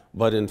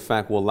 but in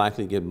fact will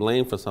likely get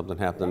blamed for something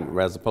happening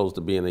as opposed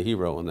to being a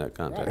hero in that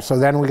context. So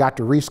then we got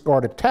to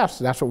rescore the test.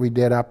 That's what we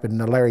did up in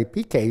the Larry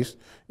P. case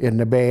in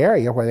the Bay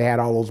Area, where they had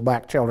all those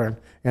black children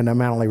in the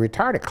mentally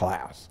retarded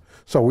class.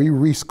 So we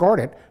rescored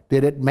it.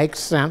 Did it make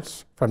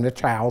sense from the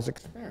child's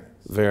experience?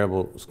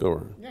 Variable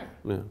scoring.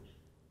 Yeah,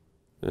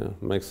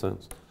 makes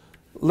sense.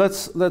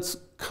 Let's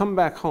come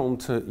back home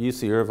to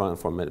UC Irvine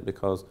for a minute,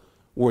 because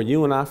where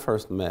you and I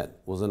first met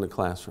was in the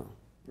classroom.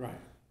 Right.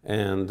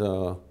 And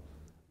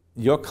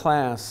your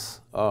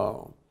class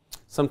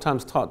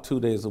sometimes taught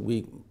 2 days a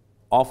week,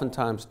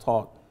 oftentimes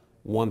taught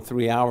 1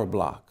 3-hour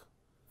block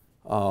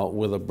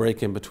with a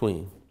break in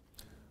between,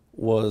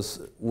 was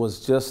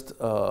just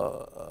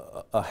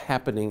a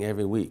happening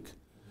every week.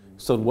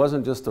 So it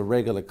wasn't just a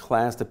regular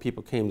class that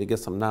people came to get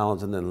some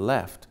knowledge and then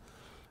left.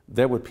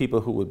 There were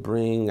people who would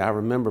bring, I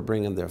remember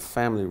bringing their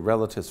family,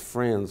 relatives,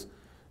 friends,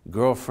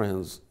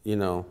 girlfriends,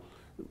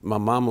 my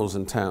mom was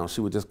in town.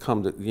 She would just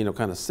come to,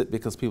 kind of sit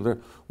because people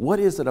are, what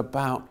is it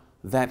about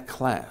that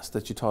class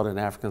that you taught in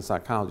African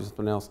psychology,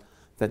 something else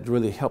that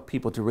really helped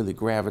people to really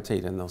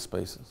gravitate in those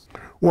spaces?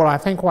 Well, I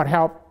think what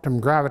helped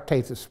them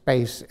gravitate to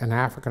space in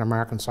African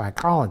American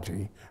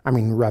psychology, I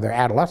mean rather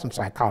adolescent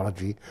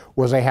psychology,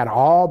 was they had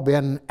all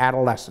been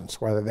adolescents,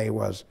 whether they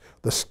was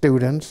the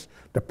students,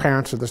 the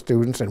parents of the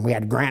students, and we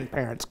had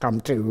grandparents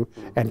come too,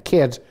 and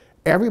kids.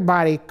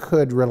 Everybody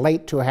could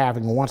relate to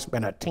having once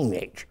been a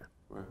teenager.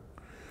 Right.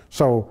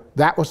 So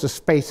that was the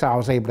space I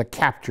was able to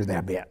capture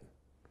them in.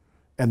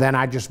 And then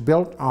I just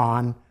built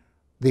on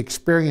the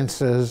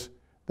experiences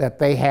that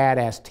they had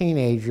as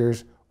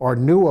teenagers or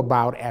knew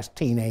about as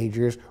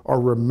teenagers or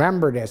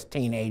remembered as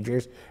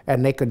teenagers,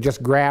 and they could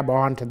just grab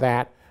onto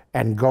that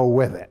and go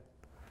with it.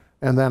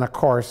 And then of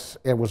course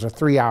it was a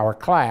 3-hour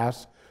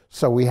class,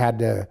 so we had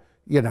to,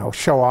 you know,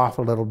 show off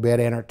a little bit,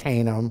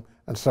 entertain them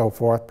and so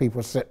forth.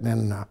 People sitting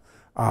in the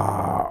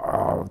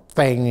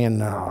thing in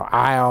the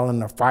aisle,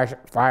 and the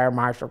fire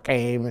marshal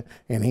came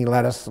and he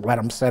let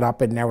them sit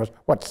up, and there was,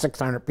 what,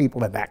 600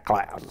 people in that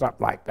class,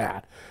 something like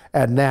that.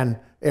 And then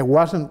it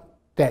wasn't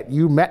that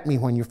you met me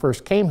when you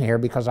first came here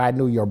because I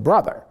knew your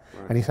brother.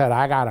 Right. And he said,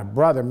 I got a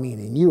brother,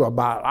 meaning you, a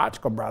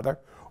biological brother,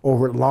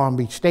 over at Long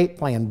Beach State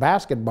playing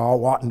basketball,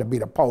 wanting to be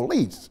the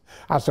police.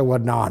 I said, well,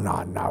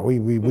 no,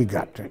 we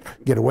got to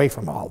get away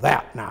from all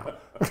that now.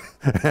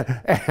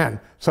 And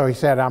so he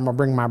said, I'm gonna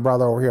bring my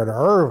brother over here to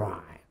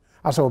Irvine.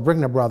 I said, well, bring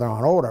the brother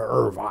on over to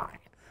Irvine.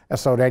 And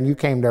so then you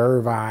came to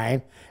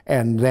Irvine,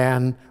 and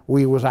then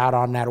we was out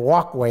on that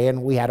walkway,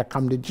 and we had a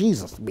come to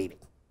Jesus meeting.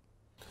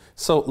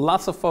 So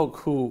lots of folk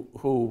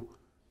who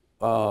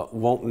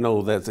won't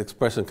know that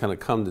expression kind of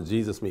come to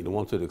Jesus meeting. I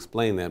want you to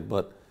explain that,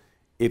 but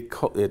it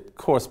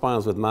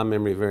corresponds with my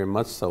memory very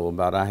much so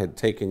about I had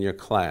taken your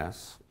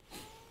class.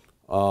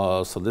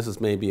 So this is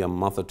maybe a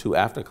month or two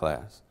after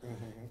class.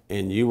 Mm-hmm.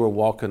 And you were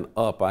walking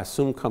up, I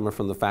assume coming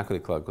from the faculty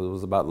club, because it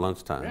was about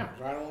lunchtime. Yeah,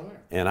 right on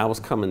there. And I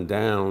was coming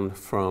down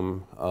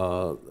from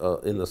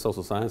in the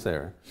social science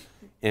area,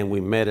 and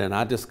we met, and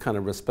I just kind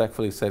of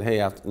respectfully said, hey,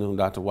 afternoon,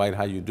 Dr. White,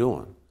 how you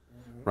doing?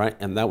 Mm-hmm. Right?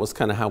 And that was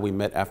kind of how we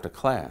met after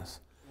class.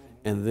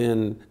 Mm-hmm. And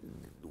then,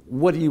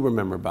 what do you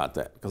remember about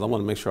that? Because I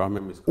want to make sure our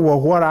memory's correct. Well,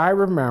 what I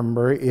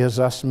remember is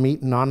us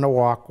meeting on the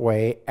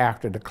walkway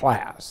after the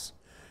class.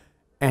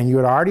 And you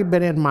had already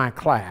been in my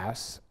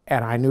class,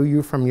 and I knew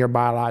you from your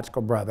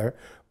biological brother,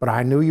 but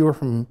I knew you were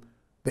from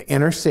the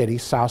inner city,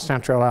 South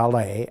Central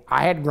LA.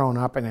 I had grown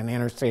up in an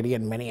inner city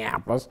in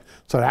Minneapolis,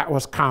 so that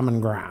was common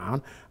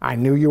ground. I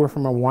knew you were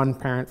from a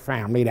one-parent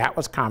family, that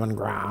was common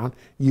ground.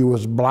 You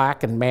was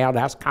black and male,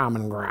 that's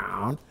common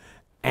ground.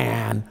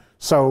 And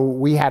so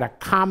we had a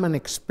common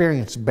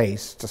experience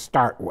base to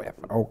start with,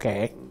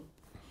 okay?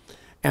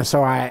 And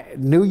so I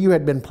knew you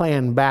had been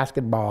playing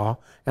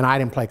basketball, and I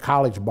didn't play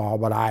college ball,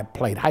 but I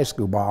played high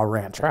school ball,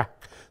 ran track.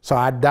 So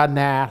I'd done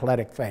the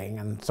athletic thing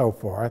and so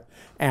forth.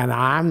 And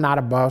I'm not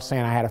above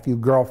saying I had a few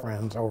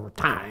girlfriends over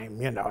time,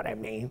 you know what I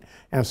mean?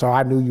 And so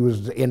I knew you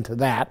was into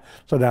that.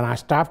 So then I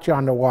stopped you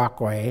on the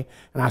walkway,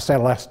 and I said,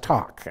 let's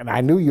talk. And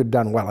I knew you'd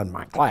done well in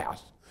my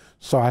class.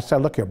 So I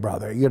said, look here,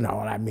 brother, you know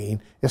what I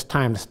mean? It's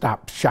time to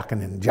stop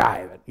shucking and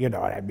jiving, you know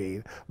what I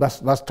mean?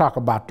 Let's talk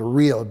about the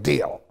real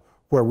deal,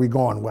 where we're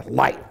going with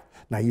life.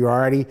 Now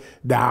you're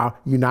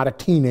not a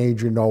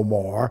teenager no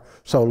more,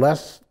 so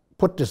let's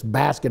put this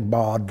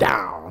basketball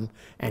down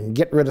and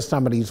get rid of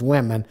some of these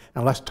women,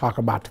 and let's talk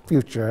about the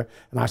future.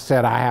 And I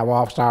said, I have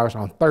office hours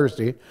on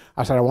Thursday.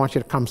 I said, I want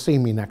you to come see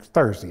me next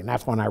Thursday. And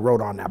that's when I wrote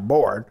on that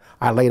board.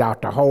 I laid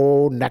out the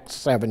whole next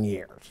 7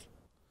 years.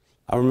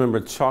 I remember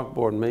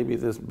chalkboard maybe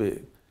this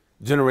big.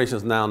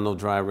 Generations now know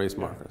dry erase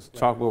markers.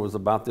 Yeah, right. Chalkboard was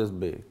about this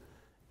big,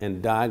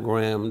 and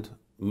diagrammed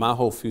my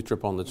whole future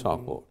up on the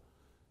chalkboard.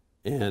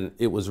 And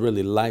it was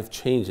really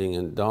life-changing,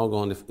 and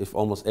doggone if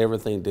almost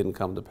everything didn't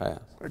come to pass.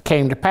 It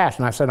came to pass,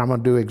 and I said, I'm going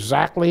to do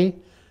exactly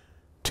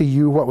to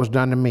you what was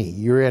done to me.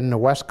 You're in the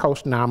West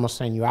Coast now, I'm going to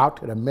send you out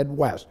to the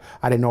Midwest.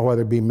 I didn't know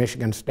whether it be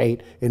Michigan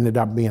State, ended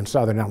up being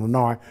Southern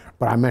Illinois,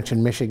 but I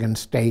mentioned Michigan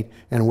State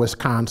and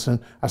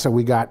Wisconsin. I said,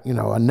 we got, you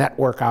know, a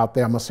network out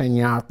there, I'm going to send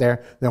you out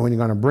there, then we're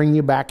going to bring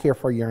you back here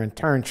for your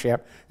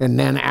internship, and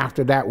then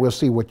after that, we'll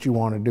see what you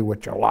want to do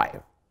with your life.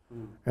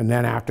 And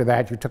then after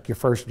that, you took your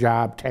first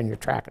job, tenure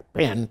track at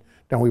Penn,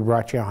 then we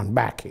brought you on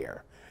back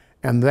here.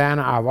 And then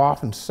I've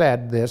often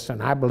said this,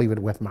 and I believe it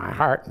with my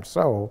heart and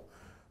soul,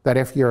 that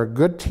if you're a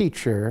good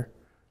teacher,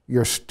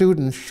 your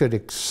students should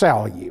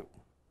excel you.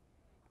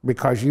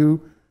 Because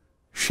you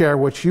share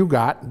what you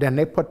got, then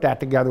they put that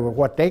together with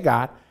what they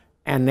got,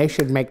 and they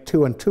should make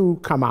 2 and 2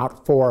 come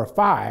out 4 or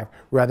 5,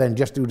 rather than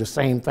just do the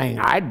same thing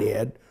I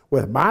did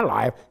with my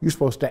life. You're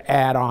supposed to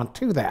add on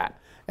to that.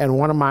 And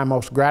one of my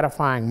most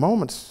gratifying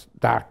moments,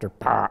 Dr.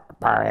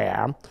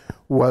 Parham,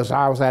 was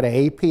I was at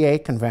an APA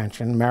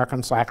convention,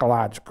 American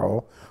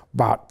Psychological,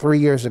 about 3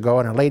 years ago,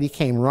 and a lady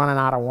came running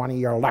out of one of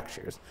your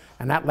lectures.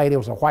 And that lady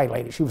was a white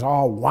lady. She was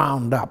all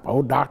wound up.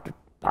 Oh, Dr.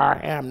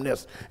 Parham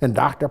this and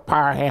Dr.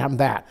 Parham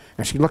that.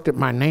 And she looked at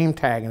my name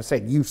tag and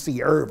said,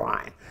 UC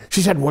Irvine.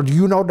 She said, well, do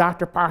you know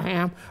Dr.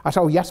 Parham? I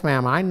said, oh, yes,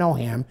 ma'am, I know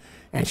him.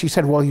 And she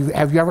said, well,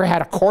 have you ever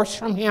had a course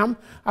from him?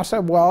 I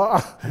said, well,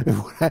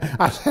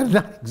 I said,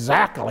 not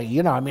exactly,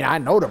 you know, I mean, I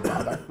know the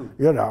brother,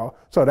 you know.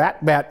 So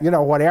that meant, you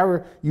know,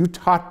 whatever you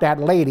taught that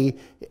lady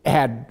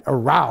had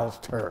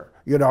aroused her,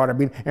 you know what I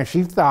mean? And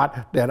she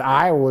thought that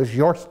I was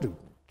your student.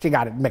 She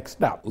got it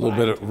mixed up. A little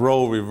bit of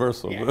role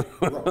reversal. Yeah,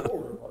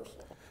 role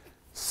reversal.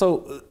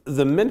 So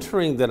the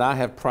mentoring that I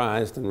have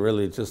prized and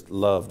really just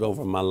loved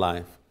over my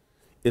life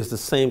is the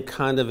same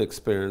kind of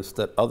experience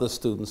that other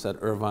students at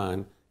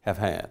Irvine have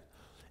had.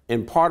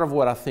 And part of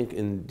what I think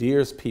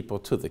endears people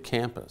to the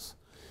campus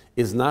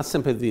is not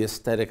simply the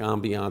aesthetic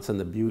ambiance and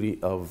the beauty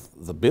of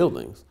the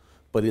buildings,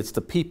 but it's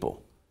the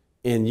people.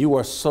 And you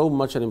are so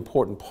much an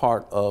important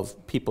part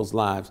of people's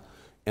lives,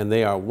 and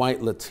they are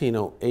white,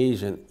 Latino,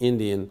 Asian,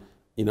 Indian,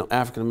 you know,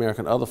 African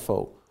American, other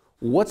folk.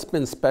 What's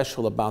been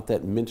special about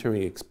that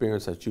mentoring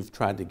experience that you've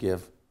tried to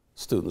give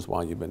students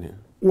while you've been here?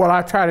 Well,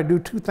 I try to do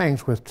two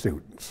things with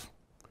students.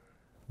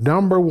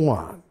 Number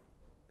one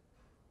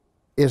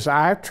is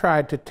I've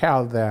tried to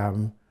tell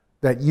them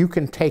that you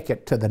can take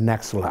it to the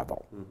next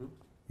level. Mm-hmm.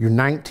 You're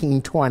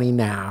 19, 20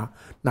 now.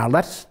 Now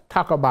let's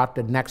talk about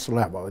the next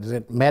level. Is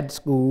it med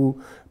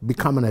school,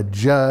 becoming a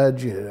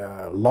judge,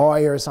 a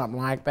lawyer, something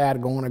like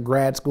that, going to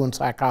grad school in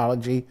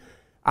psychology?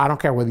 I don't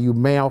care whether you're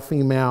male,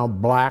 female,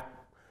 black,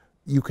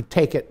 you could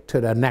take it to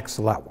the next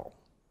level.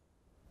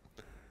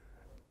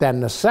 Then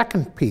the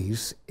second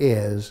piece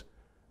is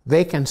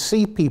they can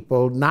see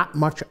people not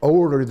much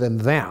older than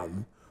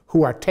them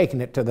who are taking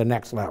it to the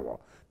next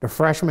level. The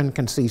freshmen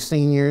can see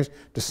seniors,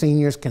 the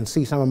seniors can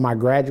see some of my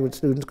graduate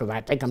students because I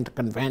take them to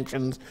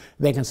conventions.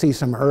 They can see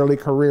some early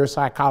career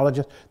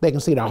psychologists. They can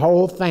see the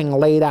whole thing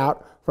laid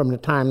out from the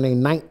time they're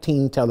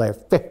 19 till they're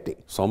 50.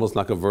 It's almost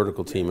like a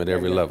vertical team at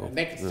every level.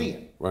 They can see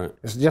it. Right.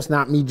 It's just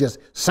not me just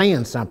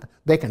saying something.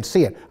 They can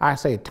see it. I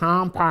say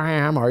Tom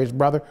Parham or his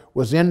brother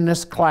was in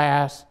this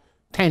class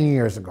 10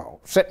 years ago,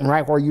 sitting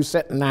right where you're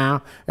sitting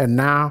now, and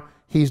now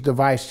he's the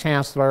vice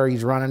chancellor,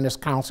 he's running this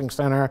counseling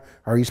center,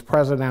 or he's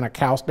president of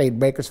Cal State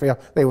Bakersfield.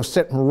 They were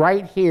sitting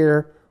right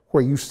here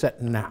where you're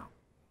sitting now.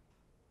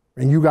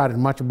 And you got as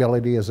much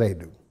ability as they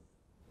do.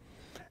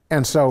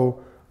 And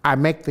so I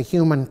make the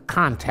human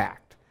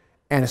contact.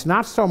 And it's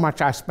not so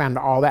much I spend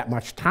all that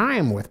much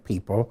time with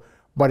people,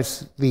 but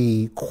it's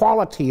the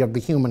quality of the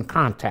human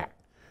contact.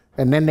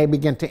 And then they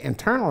begin to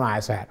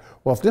internalize that.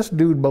 Well, if this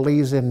dude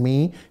believes in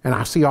me and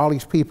I see all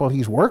these people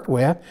he's worked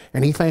with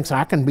and he thinks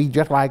I can be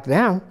just like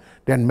them,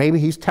 then maybe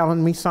he's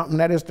telling me something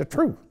that is the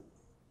truth.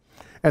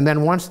 And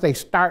then once they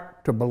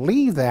start to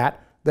believe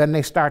that, then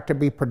they start to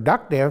be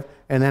productive,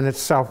 and then it's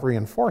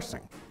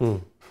self-reinforcing.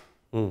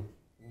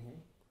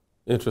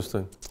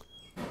 Interesting.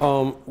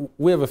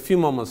 We have a few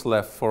moments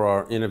left for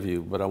our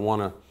interview, but I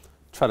want to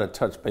try to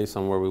touch base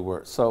on where we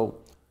were. So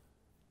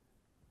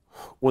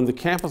when the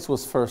campus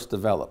was first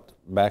developed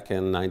back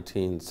in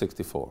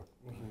 1964,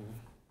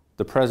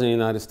 the President of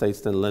the United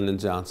States, then Lyndon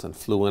Johnson,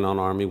 flew in on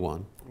Army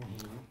One,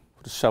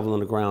 put a shovel in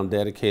the ground,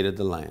 dedicated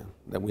the land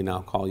that we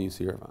now call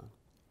UC Irvine.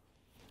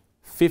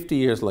 50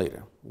 years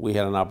later, we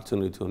had an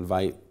opportunity to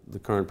invite the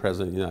current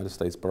President of the United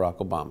States, Barack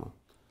Obama,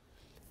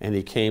 and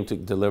he came to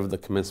deliver the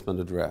commencement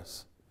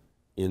address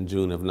in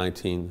June of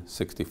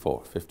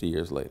 1964, 50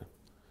 years later.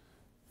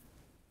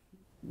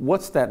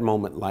 What's that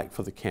moment like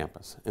for the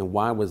campus, and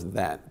why was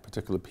that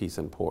particular piece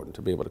important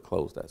to be able to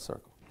close that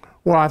circle?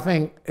 Well, I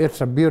think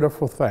it's a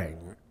beautiful thing.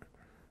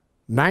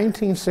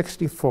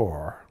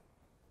 1964,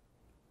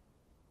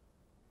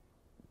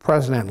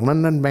 President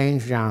Lyndon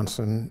Baines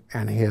Johnson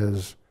and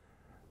his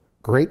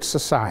great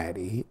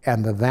society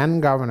and the then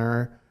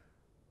governor,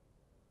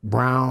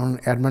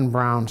 Edmund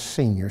Brown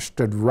Sr.,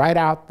 stood right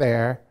out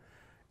there,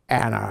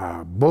 and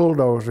a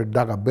bulldozer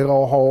dug a big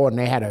old hole, and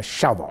they had a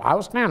shovel. I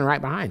was standing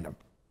right behind them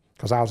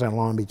because I was in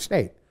Long Beach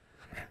State.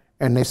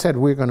 And they said,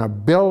 we're going to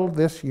build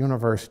this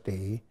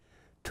university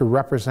to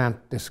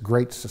represent this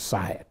great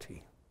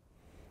society.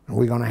 And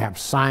we're going to have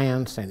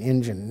science and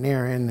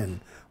engineering and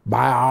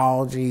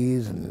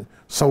biologies and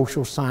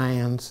social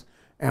science,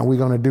 and we're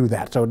going to do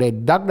that. So they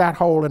dug that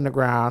hole in the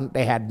ground.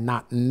 They had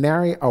not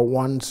nary a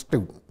one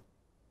student.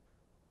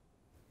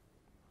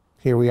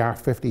 Here we are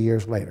 50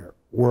 years later,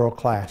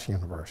 world-class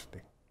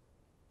university,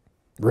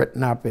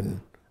 written up in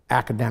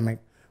academic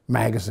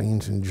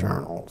magazines and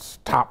journals,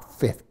 top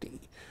 50,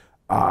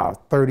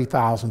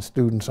 30,000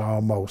 students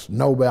almost,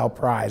 Nobel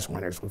Prize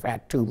winners. We've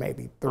had 2,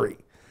 maybe 3,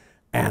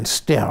 and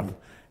STEM.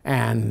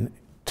 And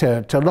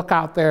to look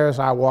out there as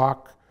I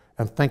walk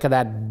and think of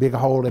that big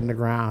hole in the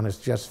ground is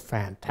just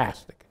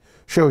fantastic.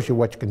 Shows you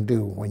what you can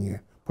do when you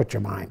put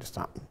your mind to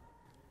something.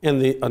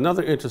 And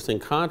another interesting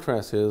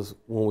contrast is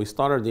when we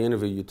started the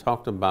interview, you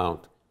talked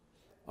about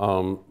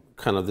kind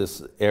of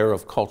this era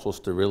of cultural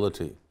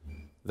sterility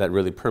that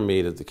really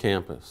permeated the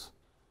campus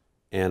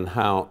and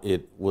how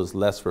it was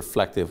less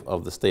reflective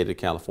of the state of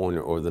California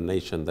or the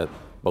nation that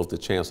both the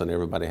chancellor and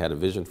everybody had a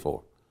vision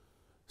for.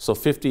 So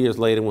 50 years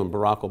later, when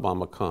Barack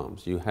Obama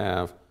comes, you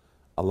have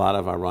a lot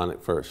of ironic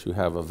firsts. You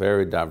have a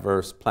very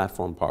diverse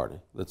platform party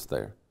that's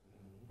there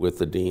with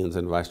the deans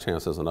and vice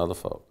chancellors and other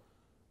folk.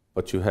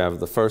 but you have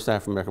the first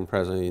African-American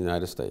president of the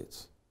United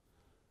States.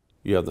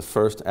 You have the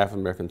first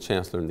African-American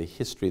chancellor in the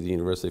history of the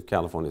University of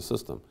California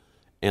system,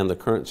 and the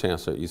current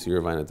chancellor at UC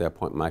Irvine at that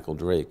point, Michael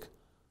Drake,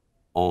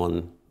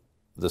 on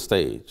the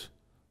stage,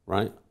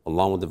 right?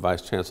 Along with the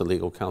vice chancellor,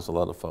 legal counsel,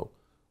 other folk.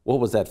 What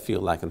was that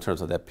feel like in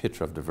terms of that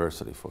picture of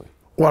diversity for you?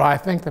 Well, I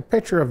think the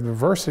picture of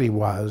diversity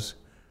was,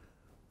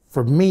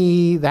 for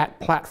me, that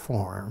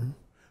platform,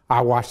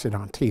 I watched it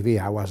on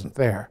TV, I wasn't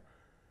there.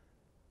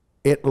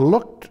 It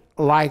looked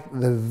like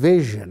the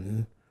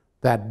vision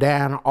that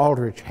Dan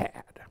Aldrich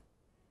had.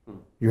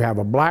 You have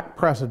a black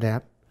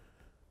president,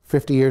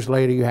 50 years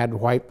later you had the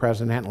white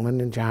president,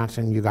 Lyndon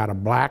Johnson, you got a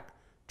black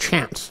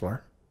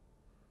chancellor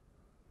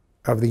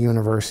of the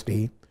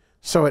university.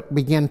 So it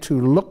began to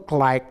look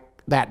like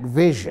that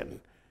vision.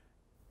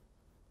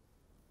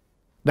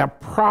 The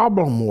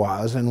problem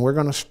was, and we're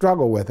going to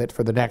struggle with it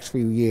for the next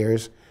few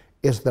years,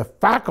 is the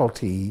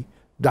faculty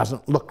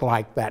doesn't look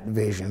like that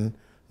vision,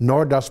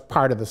 nor does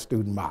part of the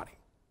student body.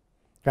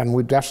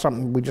 And that's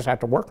something we just have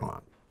to work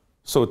on.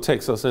 So it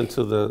takes us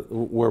into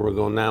where we're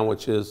going now,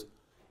 which is,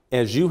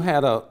 as you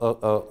had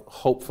a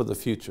hope for the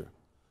future,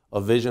 a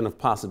vision of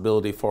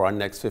possibility for our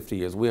next 50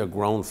 years, we are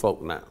grown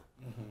folk now.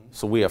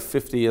 So we are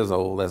 50 years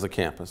old as a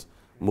campus,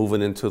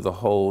 moving into the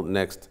whole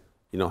next,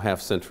 half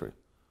century.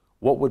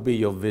 What would be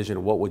your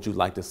vision? What would you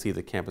like to see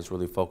the campus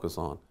really focus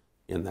on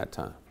in that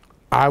time?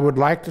 I would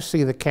like to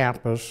see the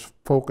campus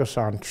focus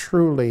on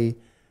truly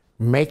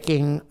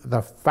making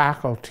the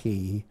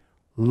faculty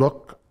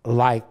look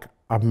like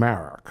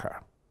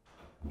America.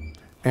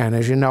 And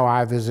as you know,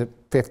 I visit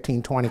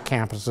 15, 20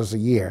 campuses a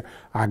year.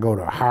 I go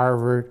to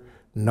Harvard,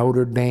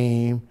 Notre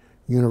Dame,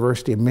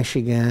 University of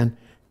Michigan,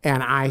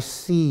 and I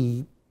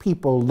see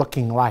people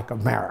looking like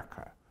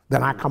America.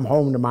 Then I come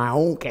home to my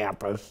own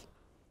campus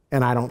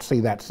and I don't see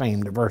that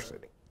same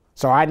diversity.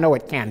 So I know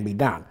it can be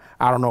done.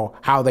 I don't know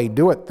how they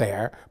do it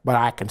there, but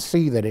I can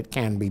see that it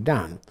can be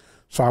done.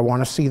 So I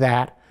want to see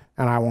that,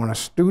 and I want a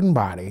student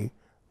body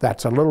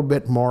that's a little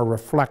bit more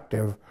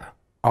reflective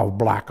of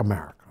Black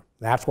America.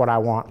 That's what I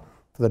want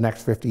for the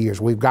next 50 years.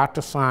 We've got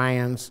the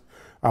science,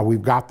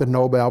 we've got the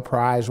Nobel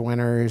Prize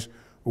winners,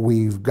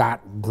 we've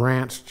got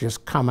grants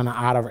just coming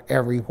out of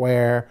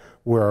everywhere.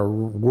 We're a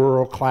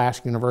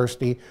world-class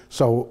university.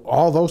 So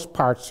all those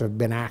parts have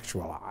been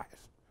actualized.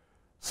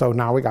 So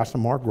now we got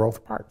some more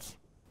growth parts.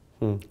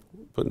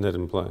 Putting that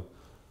in play.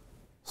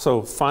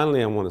 So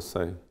finally, I want to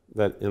say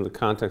that in the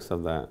context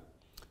of that,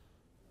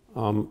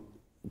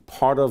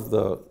 part of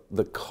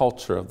the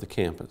culture of the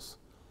campus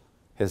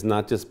has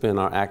not just been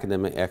our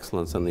academic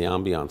excellence and the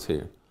ambiance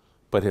here,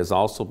 but has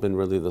also been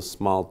really the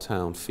small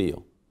town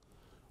feel,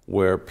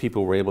 where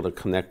people were able to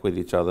connect with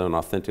each other in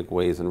authentic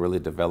ways and really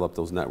develop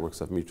those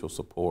networks of mutual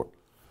support.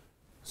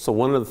 So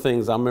one of the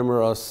things, I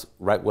remember us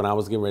right when I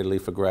was getting ready to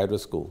leave for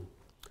graduate school,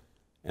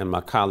 and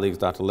my colleagues,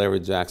 Dr. Larry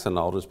Jackson and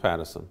Aldous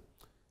Patterson,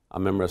 I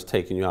remember us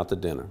taking you out to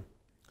dinner,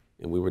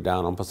 and we were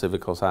down on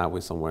Pacific Coast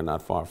Highway somewhere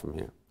not far from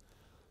here.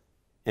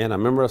 And I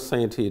remember us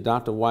saying to you,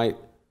 Dr. White,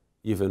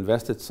 you've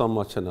invested so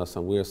much in us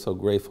and we are so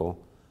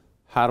grateful.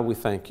 How do we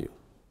thank you?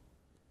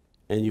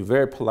 And you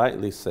very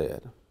politely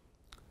said,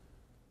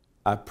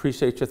 I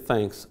appreciate your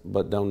thanks,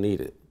 but don't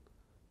need it.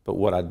 But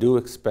what I do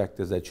expect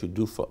is that you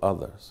do for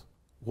others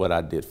what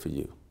I did for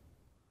you.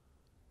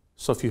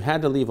 So if you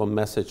had to leave a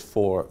message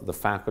for the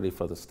faculty,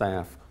 for the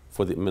staff,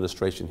 for the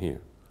administration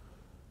here,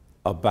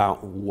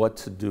 about what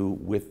to do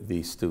with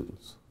these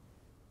students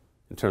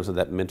in terms of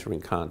that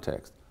mentoring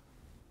context,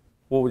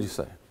 what would you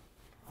say?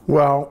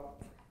 Well,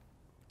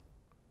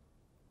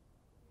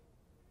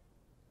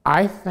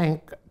 I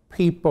think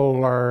people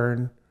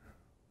learn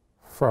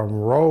from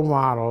role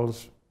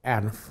models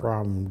and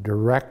from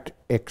direct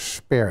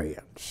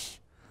experience.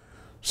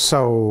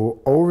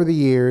 So over the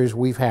years,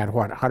 we've had,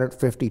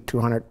 150,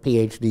 200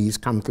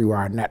 PhDs come through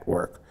our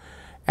network.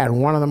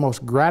 And one of the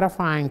most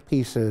gratifying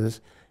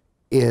pieces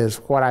is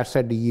what I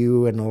said to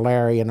you and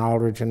Larry and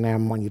Aldridge and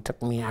them when you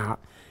took me out,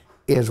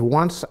 is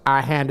once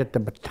I handed the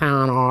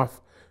baton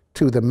off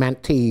to the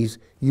mentees,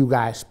 you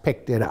guys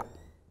picked it up.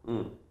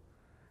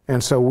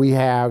 And so we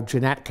have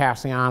Jeanette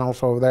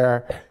Castellanos over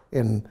there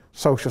in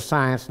social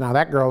science. Now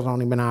that girl's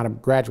only been out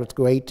of graduate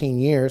school 18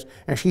 years,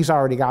 and she's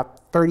already got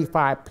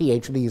 35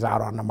 PhDs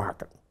out on the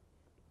market.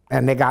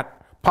 And they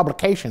got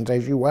publications,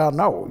 as you well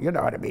know, you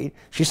know what I mean?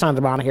 She sends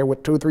them out here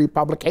with 2 or 3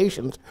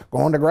 publications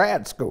going to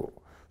grad school.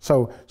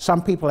 So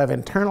some people have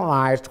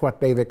internalized what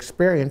they've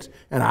experienced,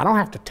 and I don't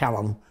have to tell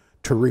them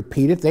to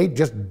repeat it, they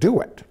just do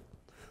it.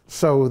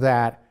 So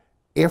that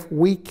if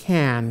we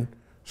can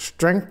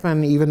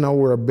strengthen, even though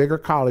we're a bigger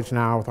college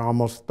now with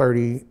almost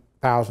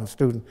 30,000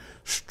 students,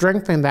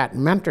 strengthen that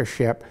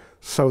mentorship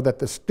so that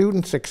the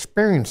students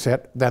experience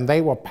it, then they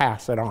will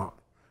pass it on.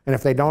 And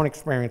if they don't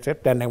experience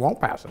it, then they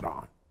won't pass it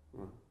on.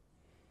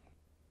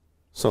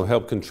 So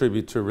help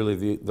contribute to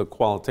really the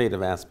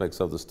qualitative aspects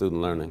of the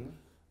student learning,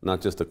 not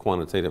just the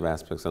quantitative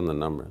aspects and the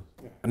numbers.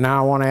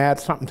 Now I want to add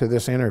something to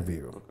this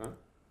interview. Okay.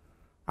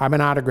 I've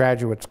been out of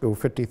graduate school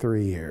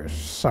 53 years,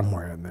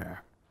 somewhere in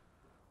there.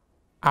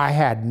 I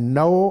had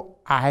no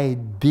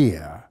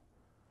idea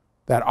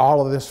that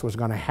all of this was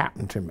going to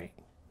happen to me.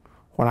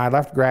 When I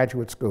left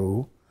graduate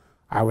school,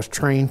 I was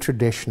trained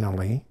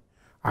traditionally.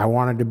 I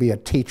wanted to be a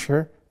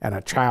teacher and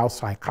a child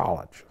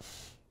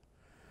psychologist.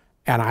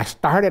 And I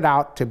started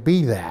out to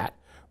be that,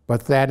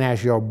 but then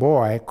as your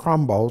boy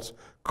Crumbles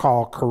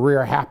called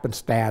career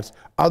happenstance,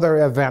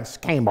 other events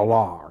came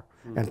along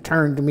and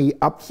turned me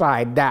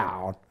upside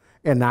down,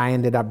 and I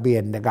ended up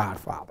being the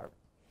godfather.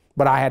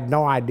 But I had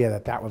no idea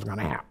that that was going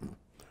to happen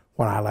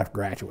when I left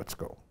graduate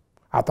school.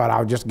 I thought I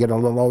would just get a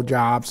little old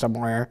job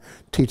somewhere,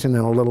 teaching in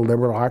a little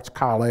liberal arts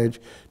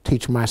college,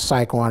 teach my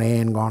Psych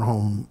 1A and going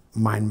home,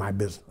 mind my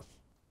business.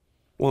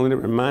 Well, and it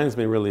reminds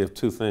me really of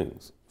two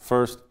things.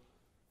 First,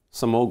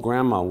 some old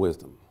grandma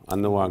wisdom. I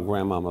know our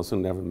grandmamas who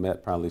never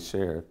met probably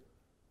shared,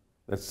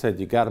 that said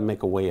you got to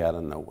make a way out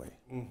of no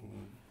way.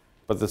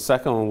 But the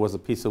second one was a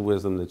piece of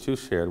wisdom that you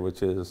shared,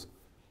 which is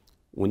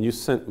when you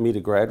sent me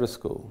to graduate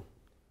school,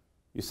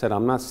 you said,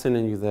 I'm not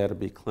sending you there to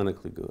be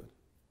clinically good.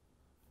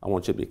 I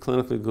want you to be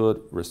clinically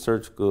good,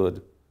 research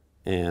good,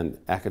 and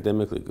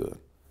academically good.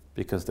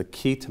 Because the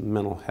key to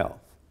mental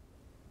health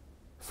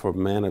for a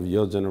man of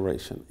your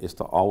generation is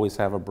to always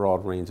have a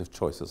broad range of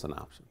choices and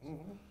options.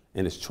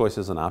 And it's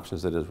choices and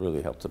options that has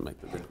really helped to make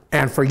the difference.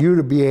 And for you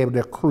to be able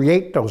to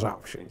create those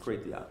options. And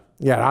create the options.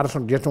 Yeah, I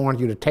just want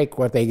you to take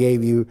what they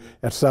gave you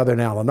at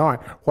Southern Illinois.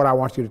 What I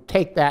want you to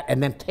take that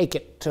and then take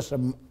it to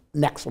some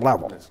next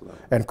level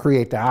and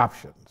create the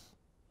options.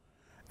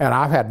 And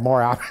I've had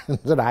more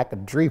options than I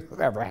could dream of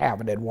ever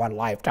having in one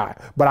lifetime.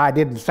 But I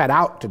didn't set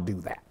out to do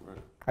that. Right.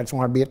 I just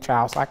want to be a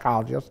child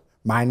psychologist,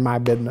 mind my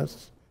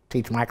business,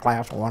 teach my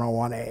class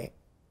 101A.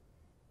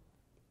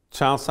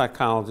 Child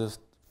psychologist,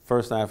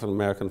 first African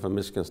American from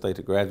Michigan State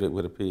to graduate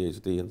with a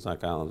Ph.D. in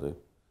psychology.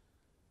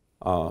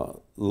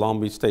 Long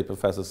Beach State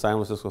professor, San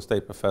Francisco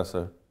State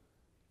professor,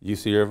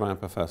 UC Irvine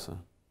professor,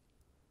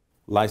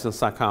 licensed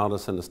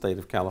psychologist in the state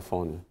of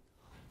California.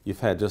 You've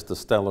had just a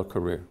stellar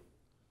career.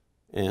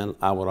 And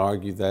I would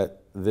argue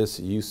that this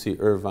UC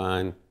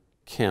Irvine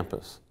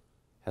campus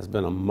has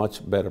been a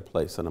much better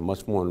place and a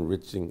much more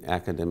enriching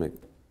academic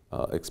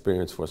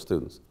experience for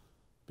students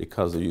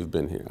because you've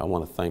been here. I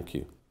want to thank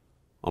you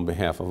on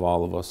behalf of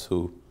all of us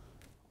who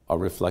are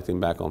reflecting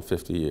back on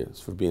 50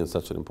 years for being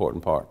such an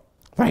important part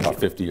of our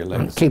 50-year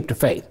legacy. Keep the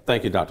faith.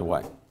 Thank you, Dr.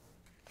 White.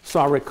 So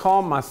I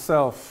recall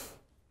myself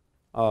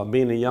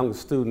being a young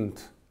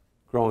student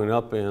growing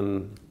up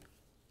in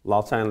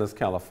Los Angeles,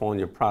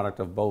 California, product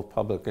of both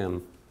public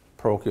and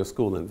parochial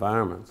school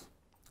environments,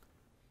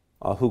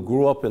 who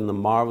grew up in the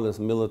marvelous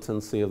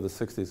militancy of the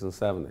 60s and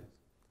 70s.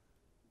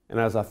 And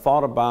as I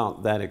thought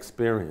about that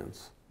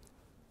experience,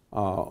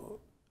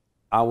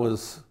 I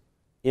was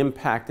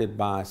impacted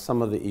by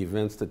some of the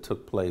events that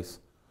took place.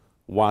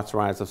 Watts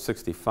Rise of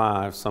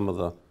 65, some of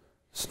the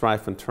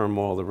strife and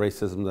turmoil, the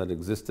racism that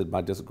existed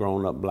by just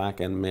growing up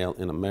black and male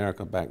in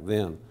America back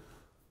then.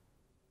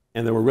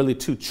 And there were really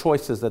two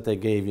choices that they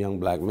gave young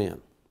black men.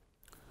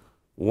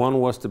 One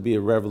was to be a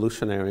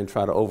revolutionary and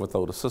try to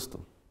overthrow the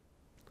system.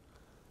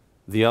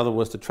 The other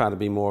was to try to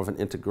be more of an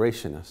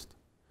integrationist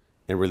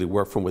and really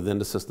work from within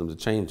the system to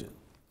change it.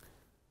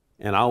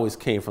 And I always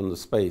came from the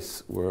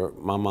space where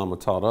my mama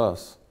taught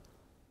us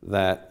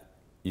that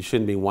you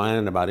shouldn't be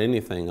whining about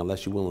anything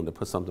unless you're willing to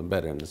put something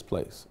better in this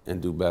place and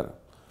do better.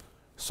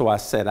 So I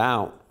set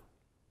out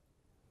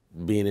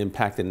being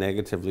impacted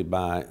negatively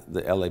by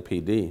the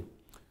LAPD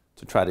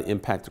to try to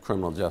impact the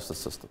criminal justice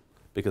system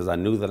because I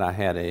knew that I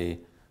had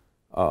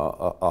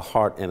a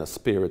heart and a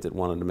spirit that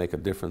wanted to make a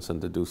difference and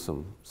to do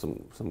some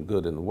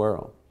good in the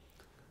world.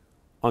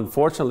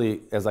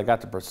 Unfortunately, as I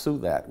got to pursue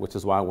that, which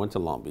is why I went to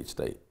Long Beach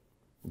State,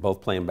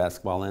 both playing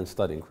basketball and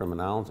studying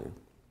criminology,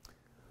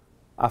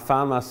 I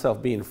found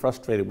myself being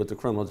frustrated with the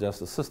criminal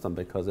justice system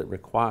because it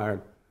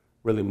required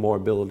really more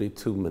ability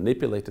to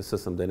manipulate the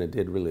system than it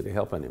did really to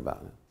help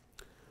anybody.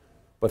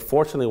 But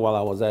fortunately, while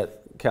I was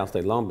at Cal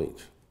State Long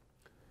Beach,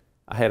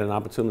 I had an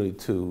opportunity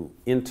to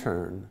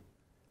intern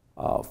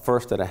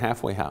first at a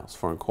halfway house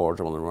for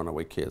incorrigible and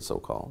runaway kids,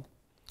 so-called.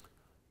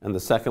 And the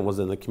second was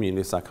in the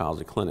community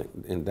psychology clinic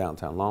in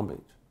downtown Long Beach.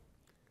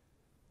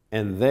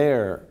 And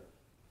there,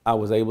 I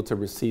was able to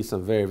receive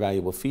some very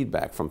valuable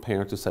feedback from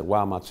parents who said,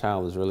 wow, my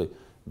child is really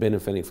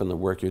benefiting from the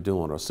work you're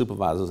doing, or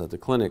supervisors at the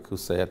clinic who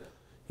said,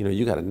 you know,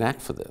 you got a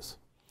knack for this.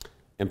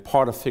 And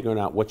part of figuring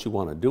out what you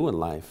want to do in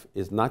life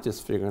is not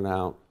just figuring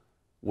out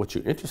what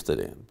you're interested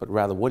in, but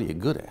rather what are you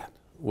good at?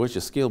 Where's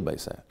your skill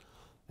base at?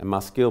 And my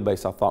skill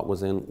base, I thought,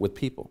 was in with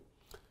people.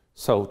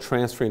 So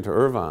transferring to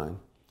Irvine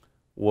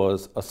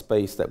was a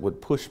space that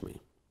would push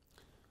me.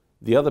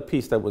 The other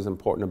piece that was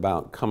important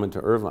about coming to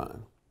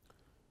Irvine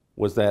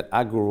was that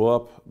I grew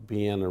up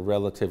being a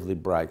relatively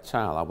bright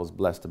child. I was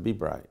blessed to be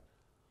bright.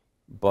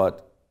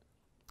 But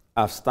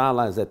I've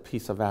stylized that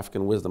piece of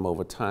African wisdom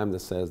over time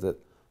that says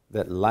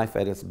that life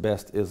at its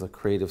best is a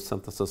creative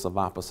synthesis of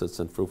opposites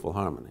in fruitful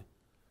harmony.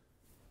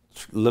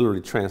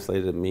 Literally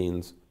translated, it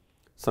means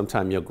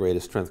sometimes your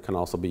greatest strength can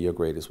also be your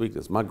greatest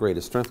weakness. My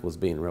greatest strength was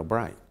being real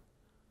bright.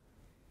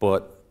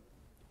 But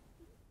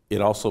it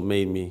also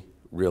made me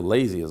real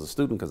lazy as a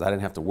student because I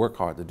didn't have to work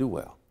hard to do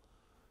well.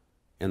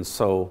 And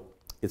so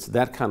it's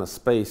that kind of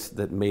space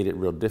that made it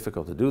real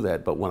difficult to do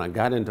that. But when I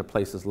got into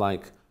places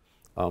like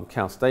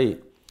Cal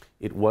State,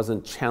 it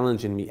wasn't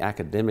challenging me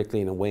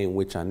academically in a way in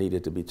which I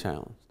needed to be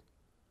challenged,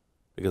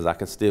 because I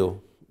could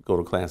still go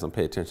to class and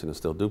pay attention and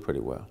still do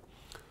pretty well.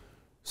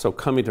 So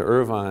coming to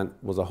Irvine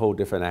was a whole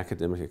different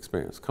academic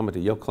experience. Coming to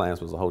your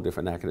class was a whole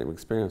different academic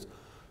experience.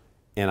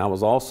 And I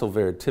was also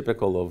very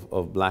typical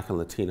of Black and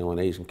Latino and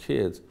Asian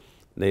kids,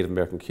 Native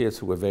American kids,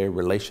 who were very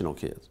relational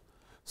kids.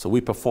 So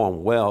we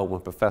perform well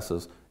when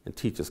professors and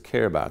teachers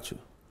care about you.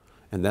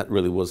 And that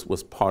really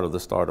was part of the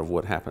start of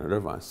what happened at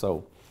Irvine.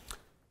 So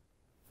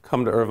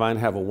come to Irvine,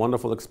 have a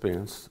wonderful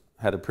experience,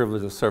 had the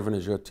privilege of serving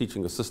as your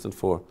teaching assistant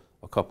for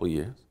a couple of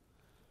years.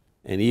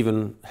 And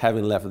even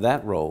having left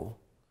that role,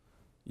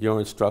 your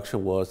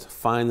instruction was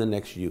find the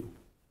next you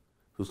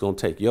who's going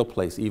to take your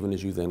place even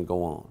as you then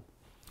go on.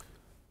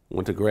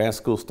 Went to grad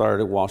school,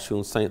 started at WashU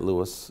in St.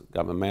 Louis,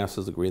 got my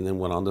master's degree, and then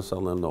went on to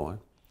Southern Illinois.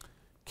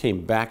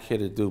 Came back here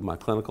to do my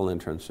clinical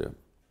internship,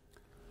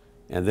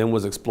 and then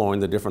was exploring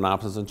the different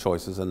options and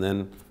choices, and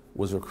then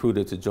was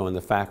recruited to join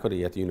the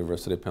faculty at the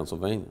University of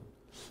Pennsylvania.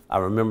 I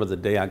remember the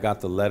day I got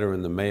the letter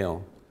in the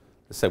mail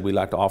that said, we'd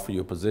like to offer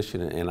you a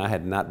position, and I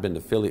had not been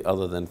to Philly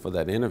other than for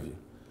that interview.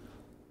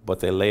 But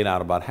they laid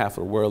out about half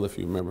of the world, if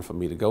you remember, for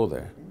me to go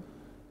there.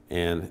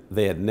 And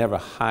they had never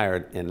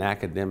hired an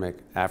academic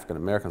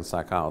African-American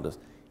psychologist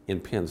in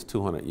Penn's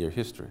 200-year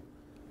history.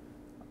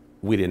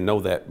 We didn't know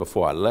that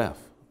before I left.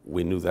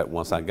 We knew that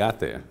once I got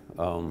there.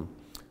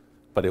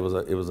 But it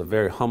was a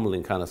very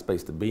humbling kind of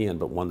space to be in,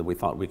 but one that we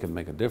thought we could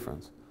make a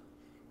difference.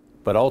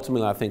 But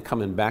ultimately, I think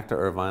coming back to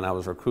Irvine, I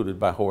was recruited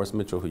by Horace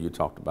Mitchell, who you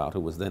talked about, who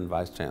was then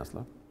Vice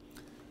Chancellor.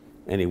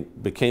 And he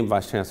became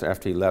Vice Chancellor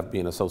after he left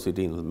being Associate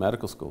Dean of the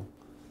medical school.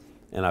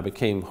 And I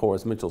became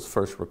Horace Mitchell's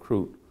first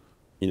recruit,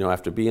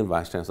 after being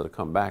Vice Chancellor, to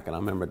come back. And I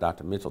remember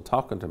Dr. Mitchell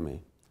talking to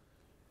me,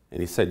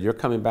 and he said, your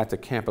coming back to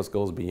campus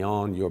goes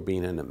beyond your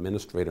being an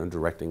administrator and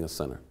directing a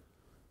center.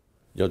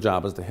 Your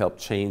job is to help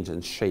change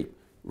and shape,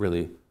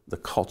 really, the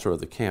culture of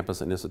the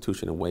campus and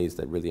institution in ways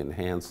that really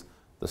enhance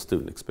the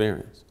student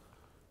experience.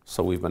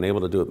 So we've been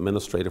able to do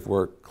administrative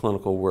work,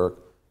 clinical work,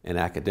 and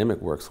academic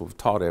work. So we've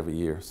taught every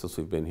year since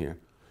we've been here,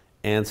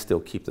 and still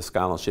keep the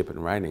scholarship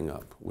and writing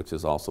up, which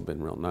has also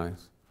been real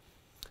nice.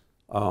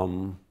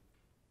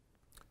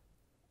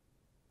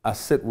 I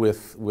sit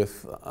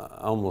with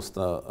almost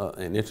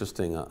an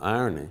interesting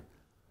irony,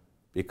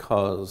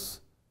 because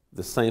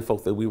the same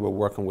folk that we were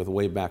working with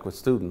way back with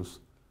students,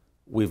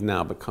 we've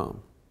now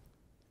become.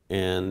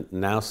 And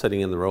now sitting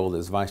in the role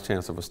as Vice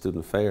Chancellor for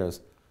Student Affairs,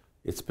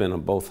 it's been a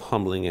both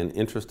humbling and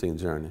interesting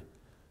journey,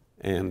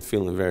 and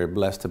feeling very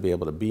blessed to be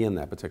able to be in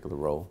that particular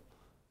role,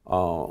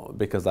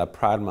 because I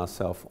pride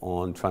myself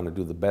on trying to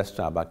do the best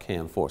job I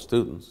can for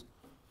students.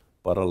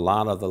 But a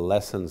lot of the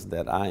lessons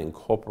that I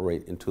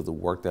incorporate into the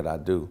work that I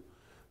do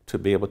to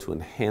be able to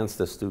enhance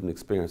the student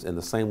experience in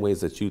the same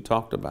ways that you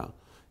talked about,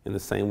 in the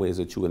same ways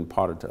that you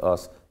imparted to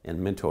us and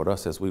mentored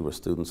us as we were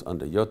students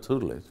under your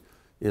tutelage,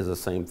 is the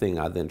same thing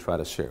I then try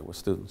to share with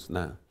students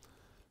now.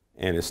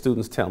 And if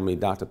students tell me,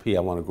 Dr. P, I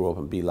want to grow up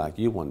and be like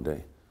you one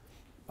day,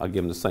 I'll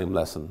give them the same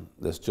lesson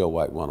that's Joe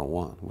White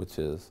 101, which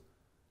is,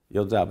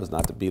 your job is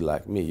not to be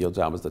like me. Your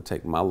job is to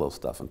take my little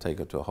stuff and take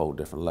it to a whole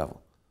different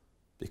level.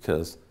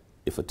 Because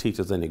if a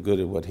teacher's any good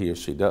at what he or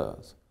she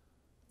does,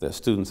 their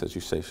students, as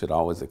you say, should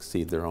always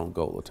exceed their own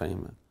goal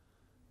attainment.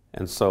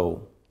 And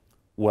so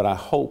what I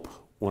hope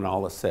when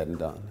all is said and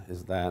done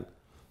is that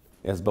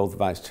as both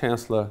Vice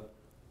Chancellor,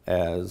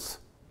 as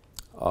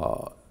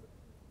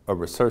a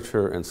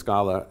researcher and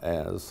scholar,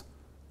 as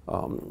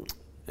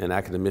an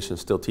academician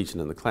still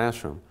teaching in the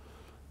classroom,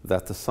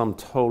 that the sum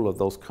total of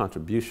those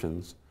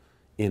contributions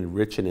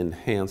enrich and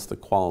enhance the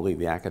quality of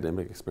the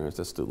academic experience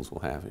that students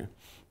will have here.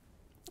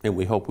 And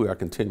we hope we are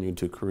continuing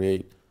to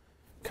create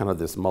kind of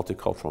this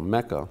multicultural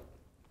mecca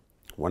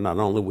where not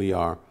only we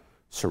are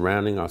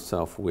surrounding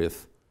ourselves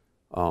with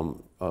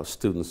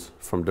students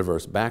from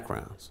diverse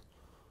backgrounds,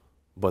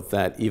 but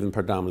that even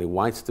predominantly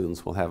white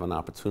students will have an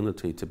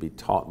opportunity to be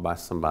taught by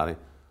somebody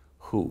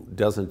who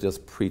doesn't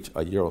just preach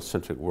a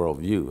Eurocentric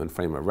worldview and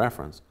frame of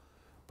reference,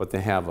 but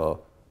they have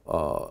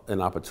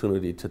an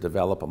opportunity to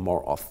develop a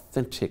more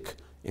authentic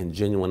and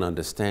genuine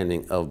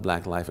understanding of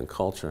Black life and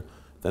culture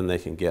than they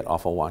can get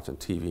off of watching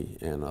TV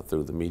and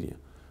through the media,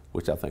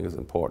 which I think is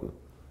important.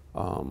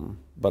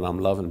 But I'm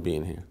loving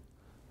being here.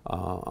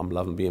 I'm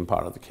loving being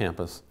part of the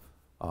campus.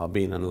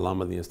 Being an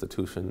alum of the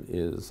institution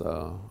is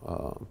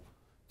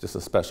just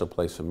a special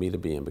place for me to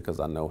be in, because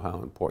I know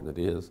how important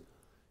it is.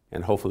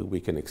 And hopefully we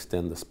can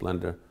extend the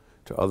splendor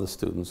to other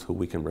students who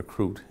we can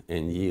recruit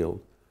and yield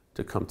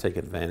to come take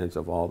advantage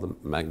of all the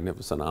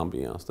magnificent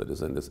ambiance that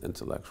is in this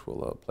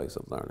intellectual place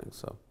of learning.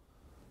 So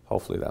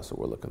hopefully that's what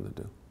we're looking to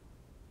do.